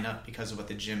to sign up because of what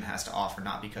the gym has to offer,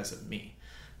 not because of me.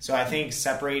 So I think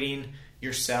separating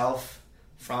yourself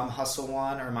from Hustle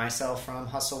One or myself from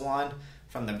Hustle One,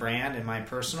 from the brand and my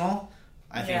personal,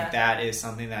 I think that is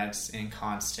something that's in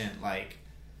constant, like,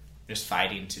 just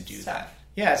fighting to do that.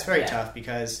 Yeah, it's very tough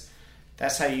because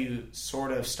that's how you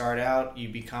sort of start out. You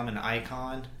become an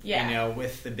icon, you know,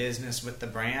 with the business, with the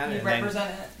brand. You and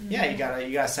represent then, it. Yeah,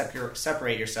 you gotta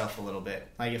separate yourself a little bit.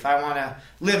 Like, if I want to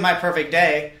live my perfect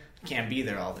day, I can't be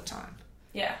there all the time.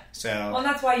 Yeah. So. Well, and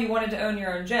that's why you wanted to own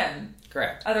your own gym.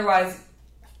 Correct. Otherwise,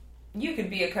 you could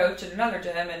be a coach at another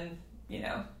gym and, you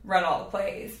know, run all the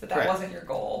plays, but that wasn't your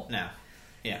goal. No.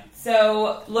 Yeah.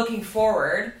 So, looking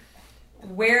forward,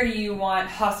 where do you want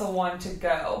Hustle One to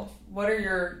go? What are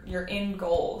your end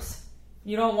goals?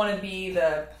 You don't want to be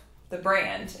the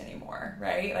brand anymore,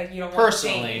 right? Like, you don't want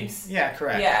James. Yeah,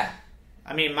 correct. Yeah.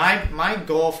 I mean, my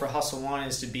goal for Hustle One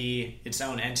is to be its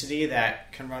own entity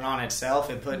that can run on itself.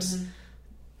 It puts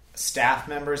staff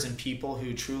members and people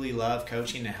who truly love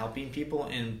coaching and helping people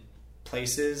in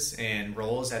places and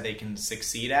roles that they can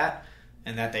succeed at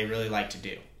and that they really like to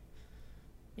do.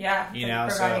 Yeah, you know,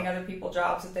 providing other people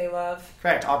jobs that they love.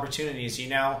 Correct, opportunities. You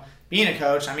know, being a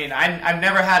coach, I mean, I've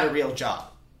never had a real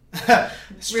job.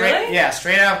 Really? Yeah,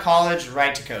 straight out of college,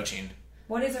 right to coaching.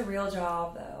 What is a real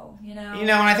job, though? You know,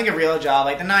 when I think of real job,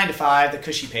 like the 9 to 5, the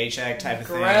cushy paycheck type of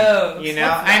thing. Gross. You know,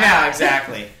 I know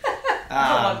exactly.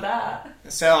 I love that.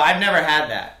 So I've never had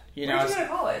that. Where'd you go to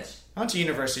college? I went to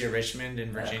University of Richmond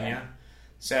in Virginia. Okay.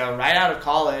 So right out of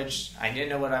college, I didn't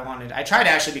know what I wanted. I tried to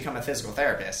actually become a physical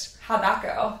therapist. How'd that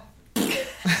go?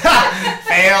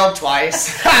 Failed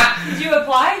twice. Did you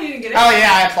apply? You didn't get it? Oh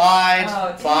yeah, I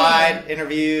applied. Applied.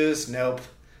 Interviews. Nope.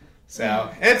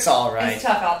 So it's all right. It's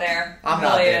tough out there. I'm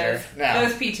not bitter. No.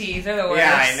 Those PTs, they're the worst.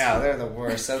 Yeah, I know. They're the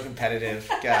worst. So competitive.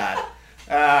 God.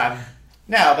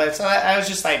 No, but so I was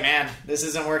just like, man, this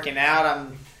isn't working out.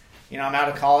 I'm out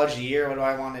of college a year. What do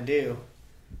I want to do?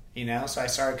 So I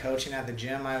started coaching at the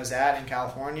gym I was at in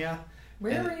California.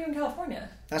 Where were you in California?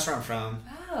 That's where I'm from.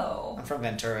 Oh. I'm from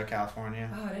Ventura, California.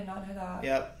 Oh, I did not know that.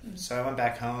 Yep. So I went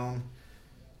back home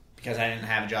because I didn't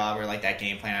have a job or like that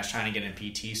game plan. I was trying to get in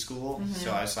PT school. Mm-hmm.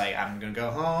 So I was like, I'm going to go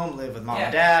home, live with mom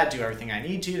and dad, do everything I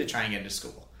need to try and get into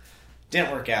school.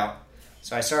 Didn't work out.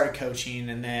 So I started coaching,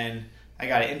 and then I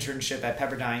got an internship at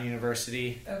Pepperdine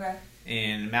University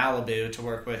in Malibu to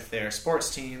work with their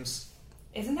sports teams.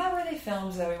 Isn't that where they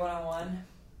filmed Zoe 101?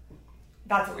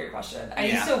 That's a weird question. I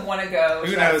used to want to go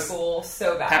to that school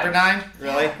so bad. Pepperdine?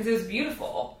 Really? Because it was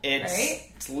beautiful.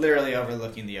 It's literally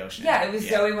overlooking the ocean. Yeah, it was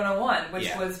Zoe 101, which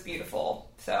was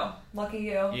beautiful. So, lucky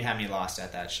you. You had me lost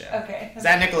at that show. Okay. Is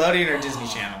that Nickelodeon or Disney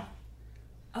Channel?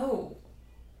 Oh,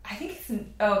 I think it's...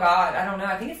 Oh, God. I don't know.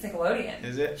 I think it's Nickelodeon.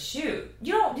 Is it? Shoot.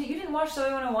 You didn't watch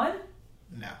Zoe 101?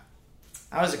 No.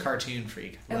 I was a cartoon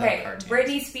freak. Okay.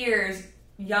 Britney Spears'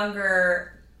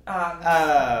 younger...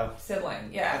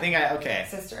 sibling, I think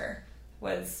sister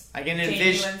was. I can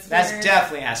envision that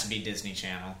definitely has to be Disney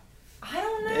Channel. I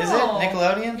don't know. Is it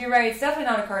Nickelodeon? You're right. It's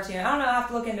definitely not a cartoon. I don't know. I have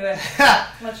to look into it.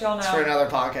 Let y'all know. It's for another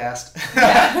podcast.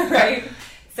 Yeah, right.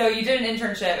 So you did an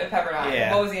internship at Pepperdine.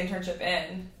 Yeah. What was the internship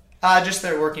in? Just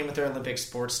they're working with their Olympic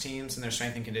sports teams and their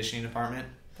strength and conditioning department.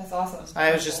 That's awesome.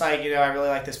 I was just like, I really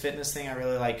like this fitness thing. I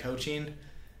really like coaching.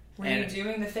 Were you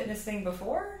doing the fitness thing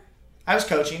before? I was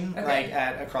coaching,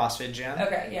 at a CrossFit gym.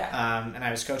 Okay, yeah. And I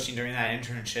was coaching during that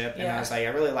internship, and I was like, I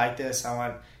really like this.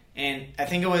 And I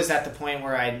think it was at the point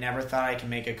where I never thought I could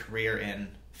make a career in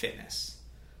fitness.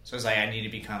 So I was like, I need to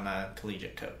become a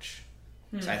collegiate coach.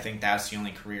 So I think that's the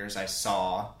only careers I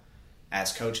saw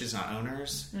as coaches, not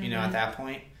owners, at that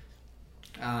point.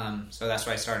 So that's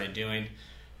what I started doing.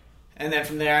 And then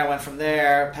from there, I went from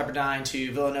there, Pepperdine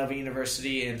to Villanova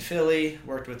University in Philly,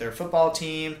 worked with their football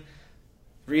team.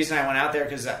 The reason I went out there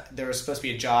because there was supposed to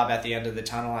be a job at the end of the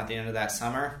tunnel at the end of that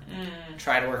summer.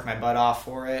 Tried to work my butt off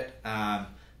for it,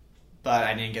 but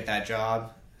I didn't get that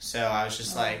job. So I was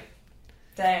just like,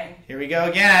 dang. Here we go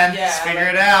again. Yeah, let's figure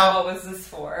it out. What was this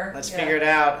for? Let's figure it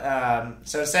out.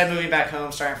 So instead of moving back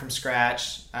home, starting from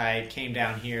scratch, I came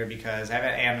down here because I have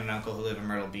an aunt and uncle who live in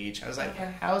Myrtle Beach. I was like,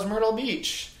 how's Myrtle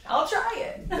Beach? I'll try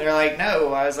it. They're like,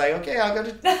 no. I was like, okay, I'll go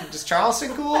to... Is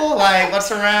Charleston cool? Like, what's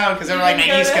around? Because they're like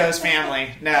my East Coast family.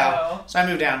 No. So I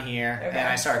moved down here, and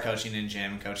I started coaching in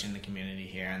gym, coaching the community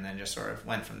here, and then just sort of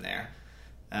went from there.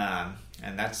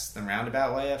 And that's the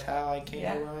roundabout way of how I came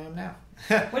to where I am now.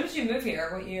 When did you move here?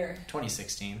 What year?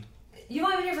 2016. You've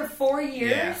only been here for 4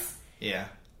 years? Yeah.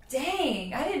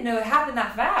 Dang, I didn't know it happened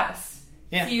that fast.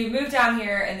 Yeah. So you moved down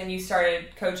here, and then you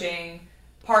started coaching...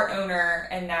 part owner,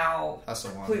 and now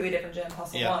Hustle One. Completely different gym,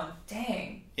 Hustle One.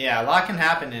 Dang. Yeah, a lot can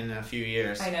happen in a few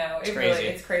years. I know. It's crazy.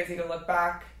 It's crazy to look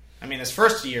back. I mean, this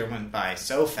first year went by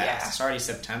so fast. Yeah. It's already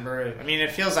September. I mean,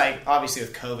 it feels like, obviously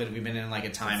with COVID, we've been in like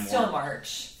a time warp. Still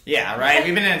March. Yeah, right?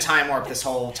 We've been in a time warp this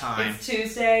whole time. It's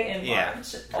Tuesday in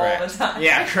March all the time.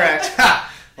 Yeah, correct.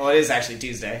 Well, it is actually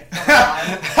Tuesday. Oh,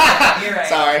 God. You're right.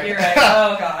 Sorry. You're right.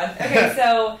 Oh, God. Okay,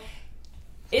 so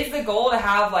is the goal to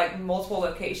have like multiple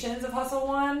locations of Hustle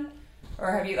One? Or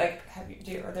are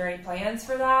there any plans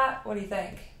for that? What do you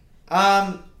think?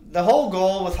 The whole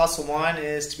goal with Hustle One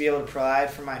is to be able to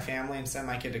provide for my family and send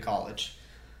my kid to college.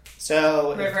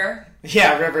 So River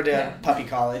to puppy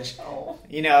college. Oh.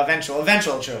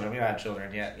 Eventual children. We don't have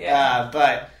children yet. Yeah.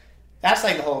 But that's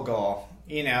like the whole goal,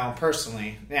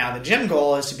 personally. Now, the gym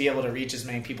goal is to be able to reach as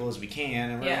many people as we can,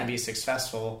 and we're going to be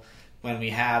successful when we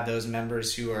have those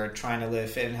members who are trying to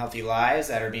live fit and healthy lives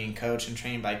that are being coached and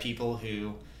trained by people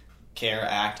who care,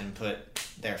 act, and put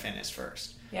their fitness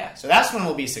first. Yeah. So that's when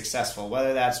we'll be successful.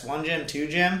 Whether that's one gym, two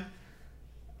gym.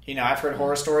 I've heard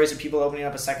horror stories of people opening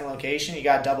up a second location. You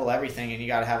got to double everything, and you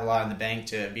got to have a lot in the bank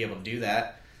to be able to do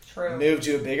that. True. Move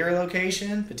to a bigger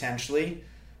location, potentially.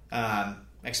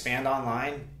 Expand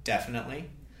online, definitely.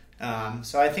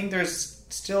 So I think there's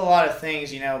still a lot of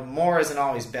things. More isn't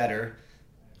always better.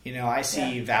 I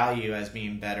see value as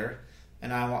being better,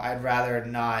 and I'd rather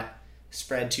not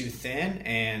spread too thin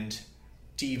and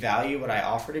devalue what I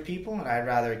offer to people, and I'd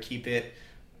rather keep it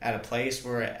at a place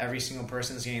where every single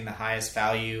person is getting the highest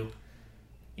value,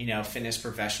 fitness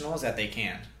professionals that they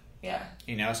can. Yeah.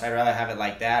 So I'd rather have it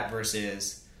like that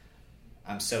versus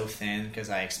I'm so thin because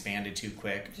I expanded too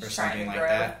quick or something like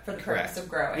that. For the purpose of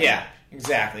growing. Yeah,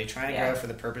 exactly. Trying to grow for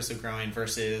the purpose of growing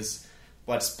versus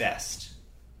what's best.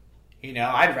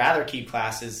 I'd rather keep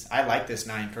classes. I like this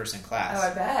 9-person class. Oh,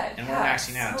 I bet. And we're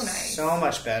maxing out so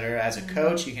much better. As a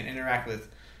coach, you can interact with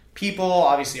people.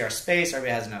 Obviously, our space,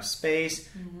 everybody has enough space.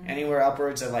 Anywhere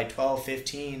upwards of like 12,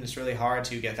 15, it's really hard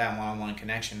to get that one-on-one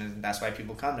connection. And that's why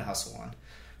people come to Hustle One.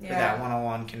 For that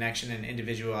one-on-one connection and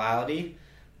individuality.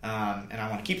 And I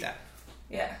want to keep that.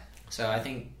 Yeah. So I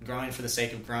think growing for the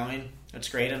sake of growing, it's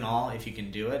great and all if you can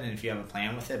do it and if you have a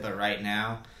plan with it. But right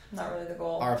now, not really the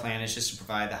goal. Our plan is just to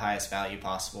provide the highest value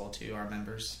possible to our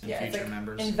members and future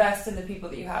members. Invest in the people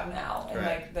that you have now and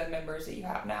like the members that you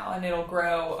have now, and it'll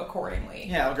grow accordingly.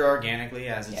 Yeah, it'll grow organically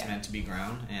as it's meant to be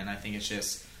grown. And I think it's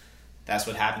just that's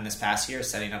what happened this past year,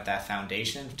 setting up that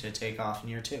foundation to take off in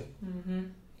year 2.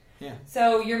 Yeah.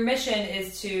 So your mission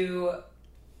is to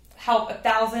help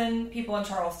 1,000 people in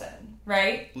Charleston,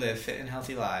 right? Live fit and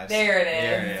healthy lives. There it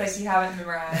is. It's like you haven't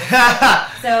memorized.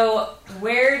 So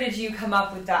where did you come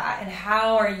up with that? And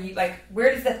how are you,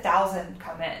 where does the 1,000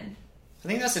 come in? I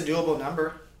think that's a doable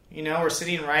number. We're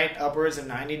sitting right upwards of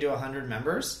 90 to 100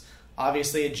 members.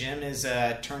 Obviously, a gym is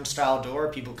a turnstile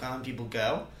door. People come, people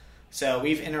go. So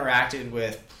we've interacted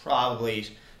with probably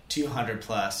 200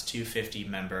 plus, 250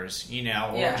 members,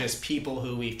 or just people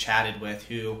who we've chatted with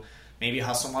who maybe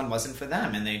Hustle One wasn't for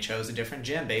them and they chose a different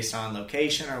gym based on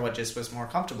location or what just was more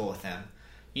comfortable with them.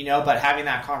 But having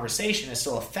that conversation has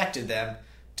still affected them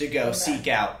to go seek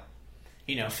out,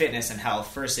 fitness and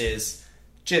health versus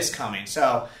just coming.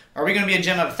 So are we going to be a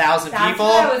gym of 1,000 people?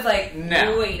 I was like,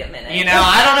 no. Wait a minute.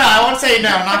 I don't know. I won't say no.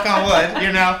 Knock on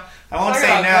wood. I won't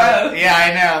say no. Growth. Yeah,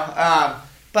 I know.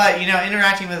 But,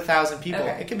 interacting with 1,000 people,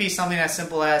 it could be something as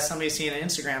simple as somebody seeing an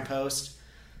Instagram post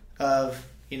of,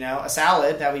 a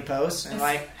salad that we post and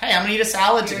hey, I'm going to eat a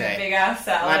salad today. Big ass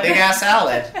salad. My big ass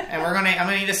salad. And I'm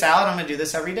going to eat a salad. I'm going to do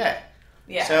this every day.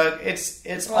 Yeah. So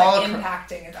it's all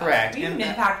impacting it. Correct. We can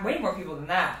impact way more people than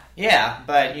that. Yeah,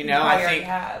 but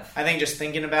I think just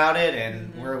thinking about it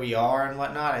and where we are and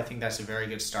whatnot, I think that's a very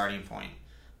good starting point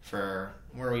for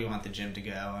where we want the gym to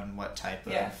go and what type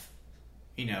of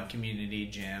community,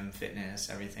 gym, fitness,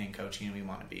 everything, coaching we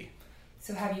want to be.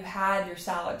 So have you had your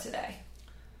salad today?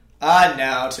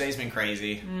 No. Today's been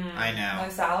crazy. I know. No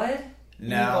salad?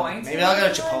 No. Maybe I'll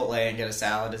go to Chipotle and get a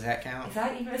salad. Does that count? Is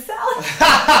that even a salad?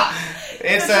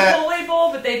 It's a Chipotle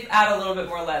bowl, but they add a little bit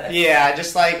more lettuce. Yeah,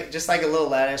 just like a little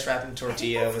lettuce wrapped in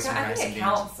tortilla with some rice and beans. I think it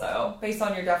counts, though, based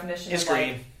on your definition. It's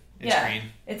green. It's green.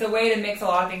 It's a way to mix a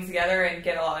lot of things together and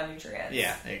get a lot of nutrients.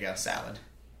 Yeah, there you go. Salad.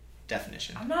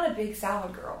 Definition. I'm not a big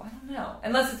salad girl. I don't know.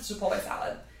 Unless it's Chipotle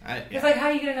salad. It's how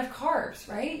do you get enough carbs,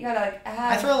 right? You gotta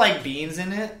add... I throw beans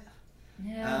in it.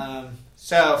 Yeah.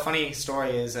 So, funny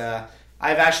story is I've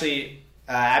actually...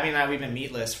 Abby and I, we've been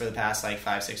meatless for the past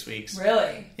 5-6 weeks.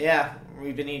 Really? Yeah.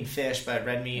 We've been eating fish, but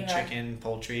red meat, chicken,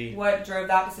 poultry. What drove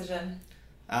that decision?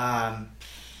 Got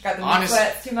the meat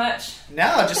sweats too much?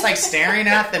 No, just staring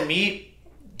at the meat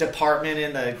department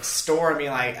in the store and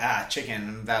being chicken,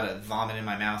 I'm about to vomit in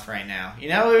my mouth right now. It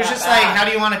was just how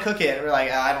do you want to cook it? We're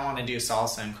I don't want to do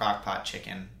salsa and crock pot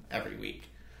chicken every week.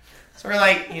 So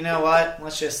we're you know what?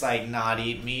 Let's just not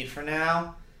eat meat for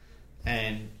now.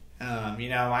 And I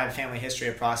have a family history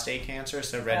of prostate cancer,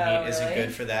 so red meat isn't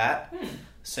good for that.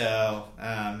 So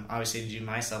obviously to do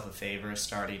myself a favor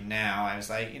starting now, I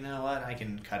was you know what? I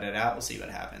can cut it out. We'll see what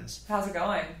happens. How's it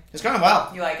going? It's going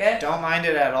well. You like it? Don't mind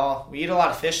it at all. We eat a lot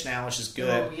of fish now, which is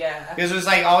good. Oh, yeah. Because it was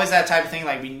always that type of thing.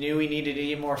 We knew we needed to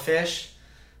eat more fish,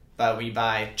 but we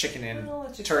buy chicken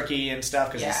and turkey and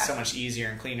stuff because it's so much easier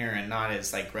and cleaner and not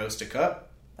as gross to cook.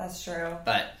 That's true.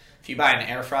 But if you buy an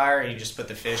air fryer and you just put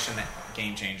the fish in, the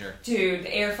game changer. Dude,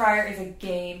 the air fryer is a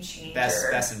game changer.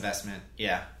 Best investment.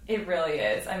 Yeah. It really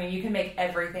is. I mean, you can make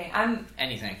everything.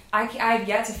 Anything. I've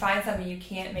yet to find something you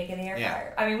can't make in the air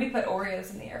fryer. I mean, we put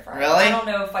Oreos in the air fryer. Really? I don't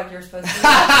know if you're supposed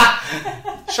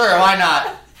to. Sure, why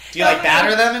not? Do you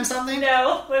batter them in something?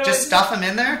 No. Literally. Just stuff them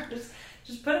in there?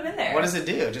 Just put them in there. What does it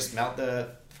do? Just melt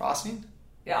the frosting?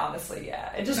 Yeah, honestly,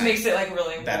 yeah. It just makes it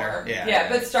really better. Warm. Yeah,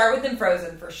 but start with them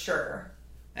frozen for sure.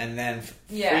 And then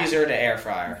freezer to air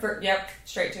fryer.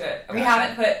 Straight to it. Gotcha. We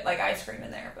haven't put ice cream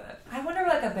in there, but I wonder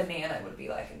what a banana would be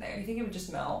like in there. You think it would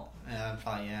just melt?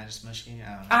 Probably, just mushy.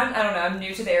 I don't know. I'm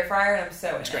new to the air fryer and I'm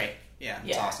so It's great. Yeah,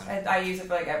 it's awesome. I use it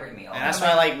for like every meal. And that's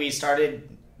why like we started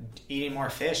eating more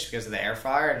fish because of the air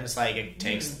fryer. And it's like it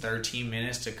takes 13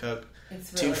 minutes to cook really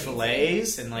 2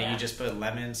 fillets, and like you just put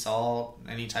lemon, salt,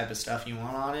 any type of stuff you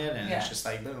want on it, and it's just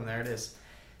like boom, there it is.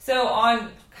 So on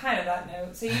kind of that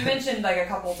note, so you mentioned like a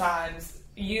couple times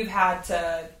you've had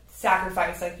to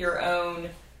sacrifice like your own,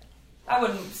 I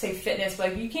wouldn't say fitness, but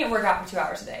like you can't work out for 2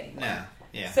 hours a day anymore. No.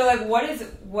 Yeah. So like what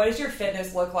does your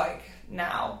fitness look like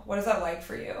now? What is that like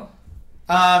for you?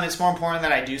 It's more important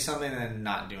that I do something than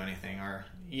not do anything, or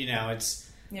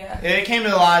it came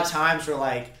to a lot of times where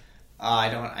like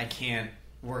I can't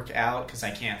work out because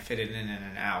I can't fit it in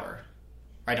an hour.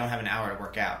 Or I don't have an hour to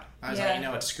work out. I was like, you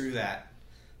know what, screw that.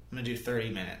 I'm gonna do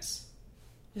 30 minutes.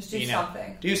 Just do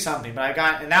something. Do something. But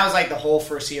and that was like the whole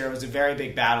first year. It was a very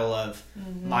big battle of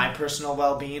my personal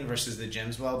well-being versus the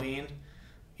gym's well-being.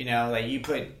 Like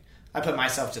I put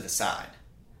myself to the side.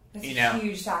 It's a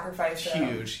huge sacrifice.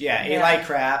 Huge. Yeah. Ate like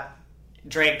crap.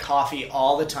 Drank coffee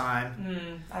all the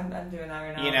time. I'm doing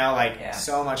that right now.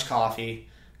 So much coffee.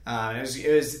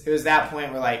 It was that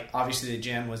point where like obviously the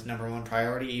gym was number one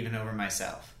priority even over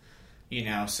myself.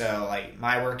 So like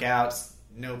my workouts,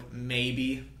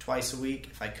 maybe twice a week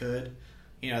if I could.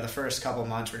 The first couple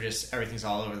months were just everything's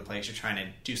all over the place. You're trying to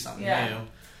do something new.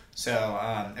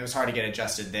 So it was hard to get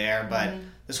adjusted there. But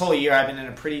this whole year I've been in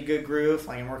a pretty good groove.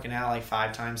 Like I'm working out like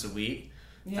 5 times a week.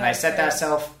 Yeah, and I set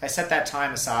that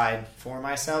time aside for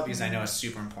myself because I know it's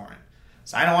super important.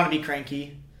 So I don't want to be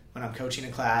cranky when I'm coaching a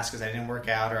class because I didn't work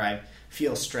out or I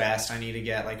feel stressed. I need to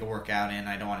get like a workout in.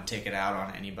 I don't want to take it out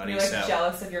on anybody. You're like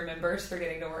jealous of your members for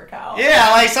getting to work out. Yeah,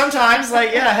 like sometimes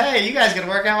like, hey, you guys get to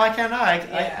work out. Why can't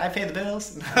I? I pay the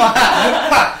bills.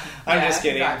 I'm just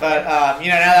kidding. Exactly. But, now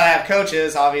that I have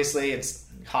coaches, obviously it's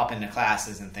hop into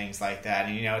classes and things like that.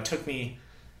 And, it took me...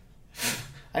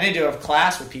 I didn't do a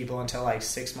class with people until like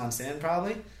 6 months in,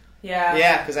 probably. Yeah.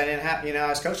 Yeah, because I didn't have... I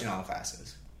was coaching all the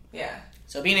classes. Yeah.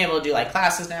 So being able to do like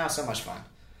classes now is so much fun.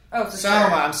 Oh, for sure.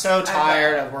 I'm so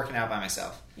tired of working out by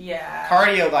myself. Yeah.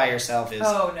 Cardio by yourself is...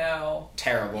 Oh, no.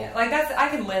 Terrible. Yeah. Like, I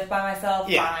can lift by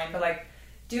myself, fine. But like...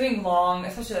 Doing long,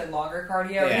 especially like longer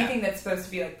cardio, anything that's supposed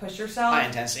to be like push yourself. High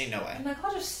intensity, no way. I'm like,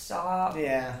 I'll just stop.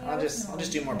 Yeah, I'll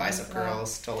just do more bicep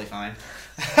curls. Totally fine.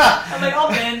 I'm like, I'll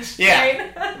bench.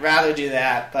 Yeah, rather do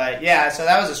that. But yeah, so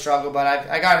that was a struggle, but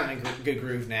I got in a good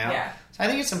groove now. Yeah. So I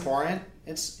think it's important.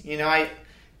 It's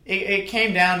it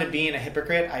came down to being a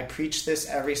hypocrite. I preach this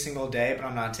every single day, but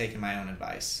I'm not taking my own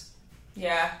advice.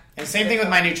 Yeah. And same thing with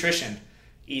my nutrition.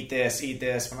 Eat this,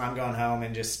 when I'm going home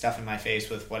and just stuffing my face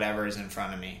with whatever is in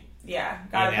front of me. Yeah,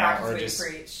 gotta practice what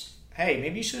you preach. Hey,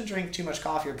 maybe you shouldn't drink too much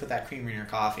coffee or put that creamer in your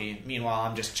coffee. Meanwhile,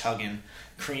 I'm just chugging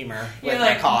creamer with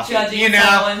my coffee. Judging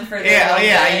someone for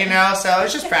their so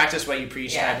it's just practice what you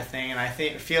preach type of thing. And I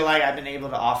feel like I've been able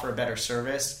to offer a better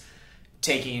service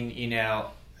taking,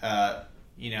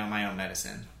 my own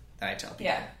medicine that I tell people.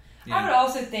 Yeah. I would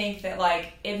also think that,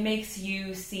 like, it makes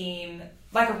you seem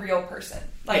like a real person.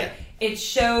 Like, it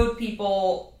showed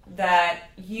people that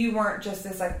you weren't just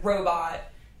this, like, robot.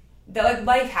 That, like,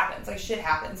 life happens. Like, shit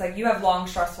happens. Like, you have long,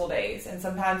 stressful days. And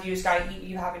sometimes you just gotta eat what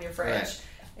you have in your fridge. Right.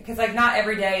 Because, like, not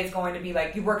every day is going to be,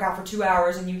 like, you work out for 2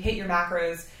 hours and you hit your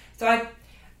macros. So, I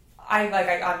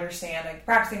understand, like,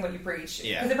 practicing what you preach.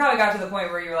 Yeah. Because it probably got to the point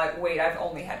where you're like, wait, I've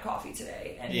only had coffee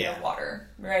today and water,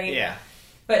 right? Yeah.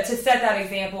 But to set that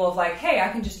example of like, hey, I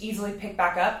can just easily pick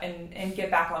back up and get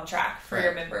back on track for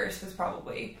your members was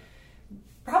probably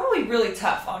really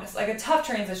tough, honestly. Like a tough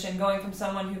transition going from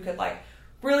someone who could like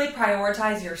really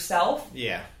prioritize yourself.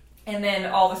 Yeah. And then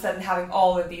all of a sudden having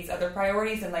all of these other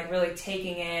priorities and like really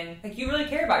taking in, like you really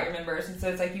care about your members. And so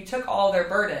it's like you took all their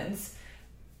burdens,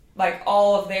 like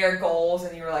all of their goals,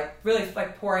 and you were like really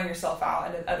like pouring yourself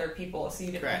out into other people so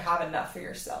you didn't have enough for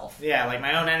yourself. Yeah, like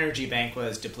my own energy bank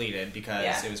was depleted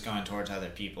because it was going towards other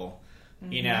people,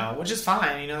 which is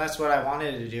fine. That's what I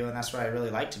wanted to do and that's what I really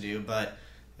like to do. But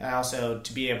I also,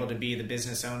 to be able to be the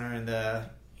business owner and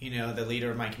the leader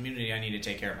of my community, I need to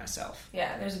take care of myself.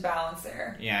 Yeah, there's a balance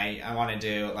there. Yeah, I wanted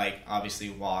to like obviously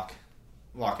walk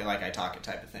it like I talk it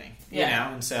type of thing,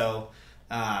 and so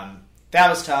that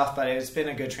was tough, but it's been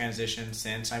a good transition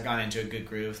since. I've gone into a good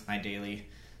groove with my daily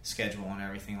schedule and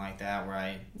everything like that, where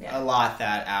I allot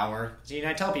that hour. So,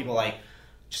 I tell people, like,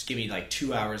 just give me, like,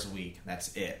 2 hours a week.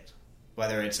 That's it.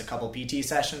 Whether it's a couple PT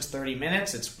sessions, 30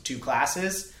 minutes, it's 2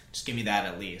 classes, just give me that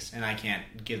at least. And I can't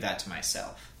give that to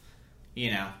myself.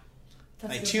 That's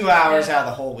like 2 hours out of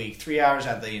the whole week, 3 hours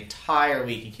out of the entire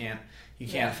week, you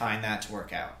can't find that to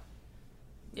work out.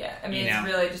 Yeah, I mean, it's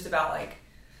really just about, like,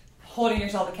 holding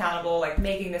yourself accountable, like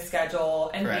making the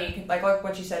schedule and being like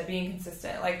what you said, being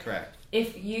consistent. Like, correct.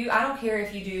 I don't care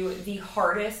if you do the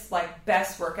hardest, like,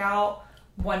 best workout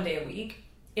one day a week,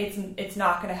 it's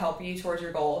not going to help you towards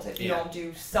your goals if you don't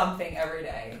do something every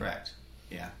day. Correct.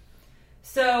 Yeah.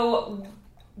 So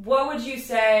what would you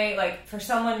say, like,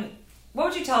 what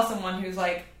would you tell someone who's,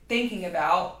 like, thinking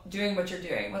about doing what you're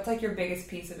doing? What's, like, your biggest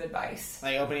piece of advice?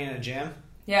 Like opening a gym?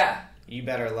 Yeah. You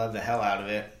better love the hell out of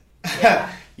it.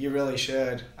 Yeah. You really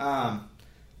should.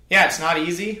 Yeah, it's not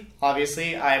easy,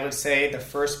 obviously. I would say the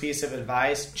first piece of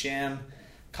advice, gym,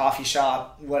 coffee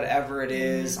shop, whatever it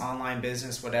is, online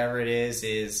business, whatever it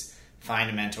is find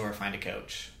a mentor, find a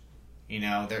coach. You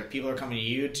know, people are coming to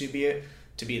you to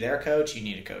be their coach. You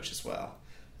need a coach as well.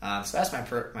 So that's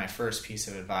my first piece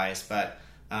of advice. But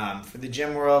for the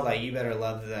gym world, like, you better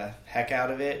love the heck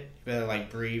out of it. You better, like,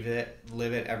 breathe it,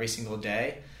 live it every single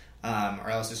day, or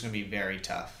else it's going to be very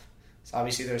tough. So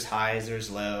obviously there's highs, there's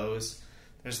lows.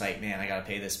 There's like, man, I got to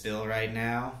pay this bill right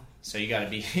now. So you got to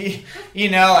be,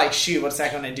 like, shoot, what's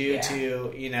that going to do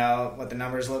to, what the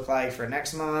numbers look like for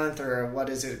next month, or what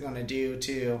is it going to do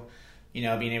to,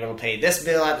 being able to pay this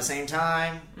bill at the same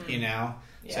time, Yeah.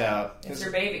 So it's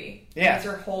your baby. Yeah. It's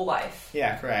your whole life.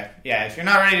 Yeah, correct. Yeah, if you're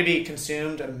not ready to be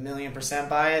consumed 1,000,000%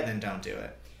 by it, then don't do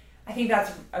it. I think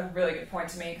that's a really good point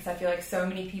to make, because I feel like so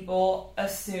many people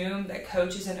assume that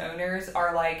coaches and owners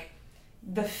are, like,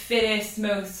 the fittest,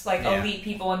 most, like, elite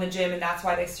people in the gym, and that's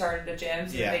why they started a gym,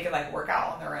 so that they could, like, work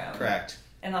out on their own. Correct.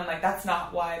 And I'm like, that's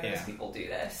not why most people do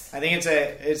this. I think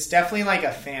it's definitely like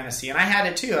a fantasy, and I had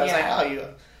it too. I was like, oh, you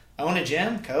own a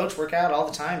gym, coach, work out all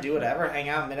the time, do whatever, hang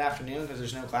out mid-afternoon because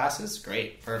there's no classes?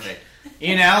 Great, perfect. I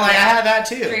had that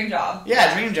too. Dream job.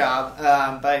 Yeah, dream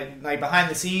job. But, like, behind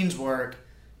the scenes work,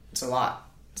 it's a lot.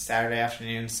 Saturday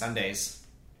afternoon, Sundays.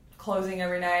 Closing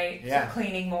every night, so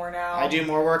cleaning more now. I do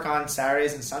more work on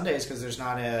Saturdays and Sundays because there's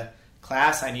not a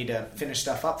class I need to finish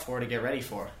stuff up for to get ready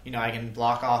for. I can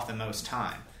block off the most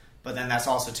time, but then that's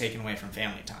also taken away from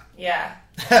family time. Yeah.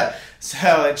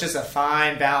 So it's just a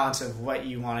fine balance of what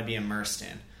you want to be immersed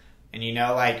in.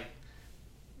 And, like,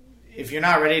 if you're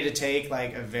not ready to take,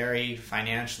 like, a very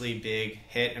financially big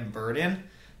hit and burden,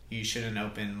 you shouldn't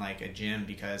open, like, a gym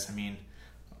because,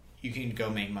 you can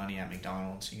go make money at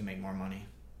McDonald's. You can make more money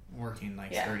working,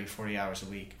 like, 30, 40 hours a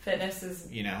week. Fitness is,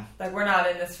 like, we're not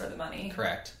in this for the money.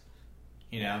 Correct.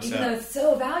 Even though it's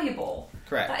so valuable.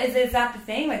 Correct. Is that the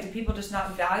thing? Like, do people just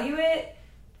not value it?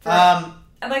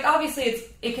 Like, obviously,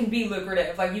 it can be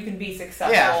lucrative. Like, you can be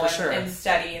successful and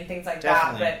steady and things like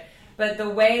that. But the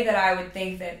way that I would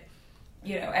think that,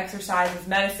 exercise is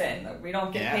medicine. Like, we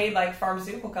don't get paid like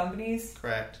pharmaceutical companies.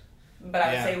 Correct. But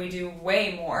I would say we do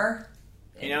way more.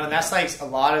 And that's, like, a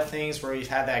lot of things where we've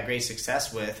had that great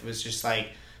success with was just, like,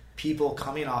 people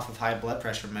coming off of high blood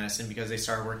pressure medicine because they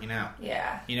started working out.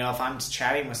 Yeah. If I'm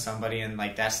chatting with somebody and,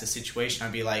 like, that's the situation,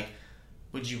 I'd be like,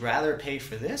 would you rather pay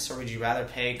for this, or would you rather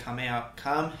pay, come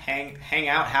hang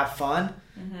out, have fun,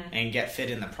 and get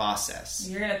fit in the process?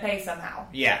 You're going to pay somehow.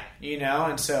 Yeah.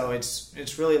 And so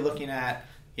it's really looking at,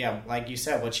 like you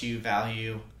said, what you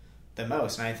value the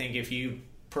most. And I think if you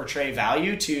portray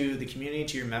value to the community,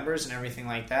 to your members and everything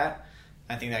like that,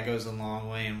 I think that goes a long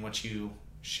way in what you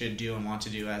should do and want to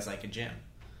do as, like, a gym.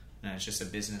 And it's just a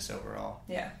business overall.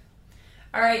 Yeah.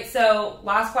 All right, so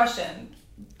last question.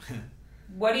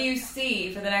 What do you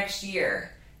see for the next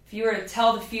year? If you were to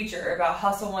tell the future about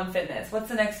Hustle One Fitness, what's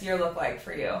the next year look like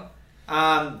for you?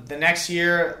 The next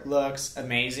year looks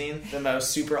amazing. The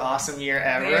most super awesome year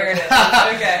ever. There it is.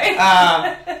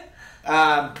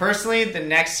 Okay. Personally, the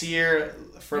next year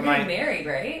You're getting married,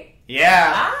 right?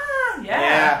 Yeah.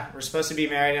 Yeah. We're supposed to be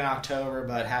married in October,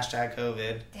 but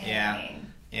 #COVID.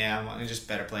 Dang. Yeah, we just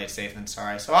better play it safe than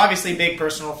sorry. So obviously, big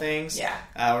personal things. Yeah.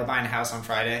 We're buying a house on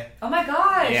Friday. Oh my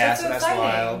gosh. Yeah, so that's exciting.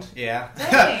 wild. Yeah.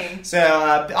 Dang.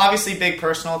 So obviously, big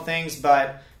personal things,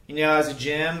 but as a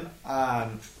gym,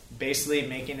 basically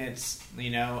making its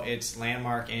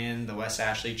landmark in the West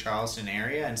Ashley, Charleston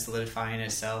area and solidifying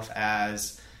itself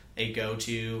as a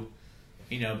go-to,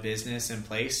 business and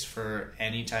place for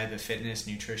any type of fitness,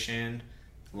 nutrition,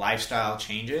 lifestyle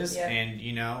changes. Yeah.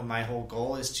 And, my whole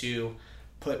goal is to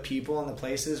put people in the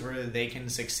places where they can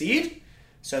succeed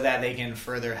so that they can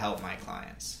further help my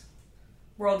clients.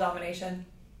 World domination.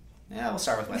 Yeah, we'll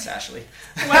start with West Ashley.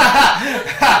 We'll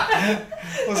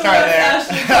start there.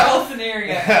 West Ashley, Charleston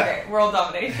area. Okay, world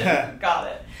domination. Got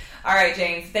it. All right,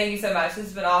 James, thank you so much. This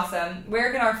has been awesome.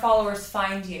 Where can our followers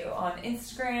find you? On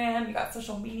Instagram? You got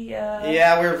social media?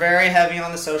 Yeah, we're very heavy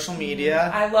on the social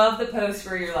media. I love the posts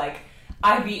where you're like,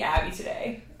 I beat Abby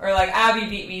today. Or like, Abby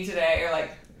beat me today. Or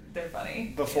like, they're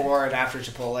funny. Before and after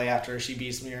Chipotle, after she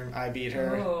beats me or I beat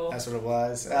her. Ooh. That's what it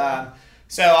was.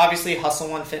 So obviously,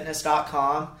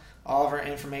 hustleonefitness.com. All of our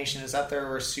information is up there.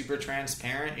 We're super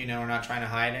transparent. We're not trying to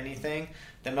hide anything.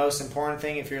 The most important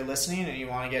thing, if you're listening and you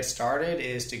want to get started,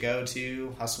 is to go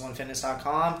to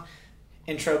hustle1fitness.com,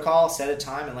 intro call, set a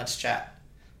time, and let's chat.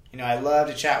 I love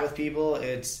to chat with people.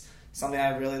 It's something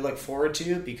I really look forward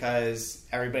to because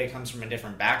everybody comes from a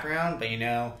different background. But,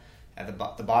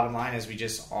 at the bottom line is we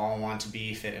just all want to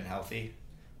be fit and healthy.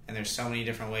 And there's so many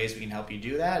different ways we can help you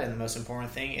do that. And the most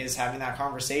important thing is having that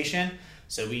conversation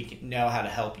so we can know how to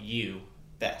help you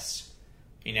best.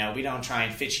 We don't try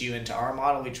and fit you into our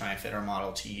model. We try and fit our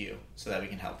model to you so that we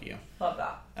can help you. Love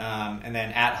that. And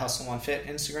then at Hustle1Fit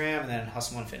Instagram and then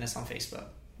Hustle1Fitness on Facebook.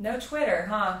 No Twitter,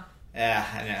 huh? Yeah,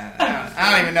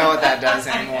 I don't even know what that does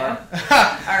anymore.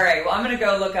 All right, well, I'm going to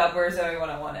go look up where Zoe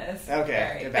 101 is. Okay, all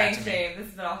right. Get back Thanks, to me. James. This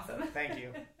has been awesome. Thank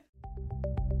you.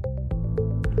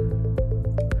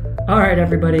 All right,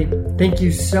 everybody. Thank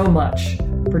you so much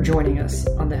for joining us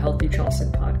on the Healthy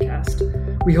Charleston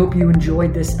podcast. We hope you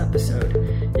enjoyed this episode.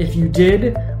 If you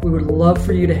did, we would love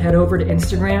for you to head over to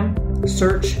Instagram,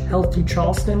 search Healthy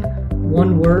Charleston,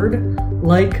 one word,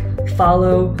 like,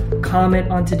 follow, comment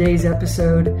on today's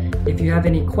episode. If you have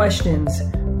any questions,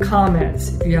 comments,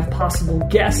 if you have possible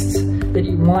guests that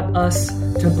you want us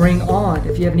to bring on,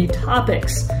 if you have any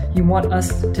topics you want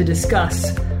us to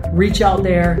discuss, reach out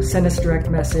there, send us a direct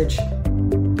message.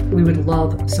 We would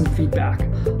love some feedback.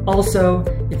 Also,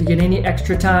 if you get any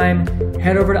extra time,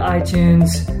 head over to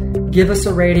iTunes, give us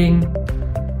a rating.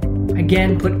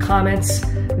 Again, put comments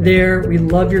there. We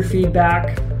love your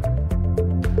feedback.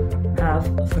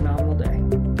 Have a phenomenal day.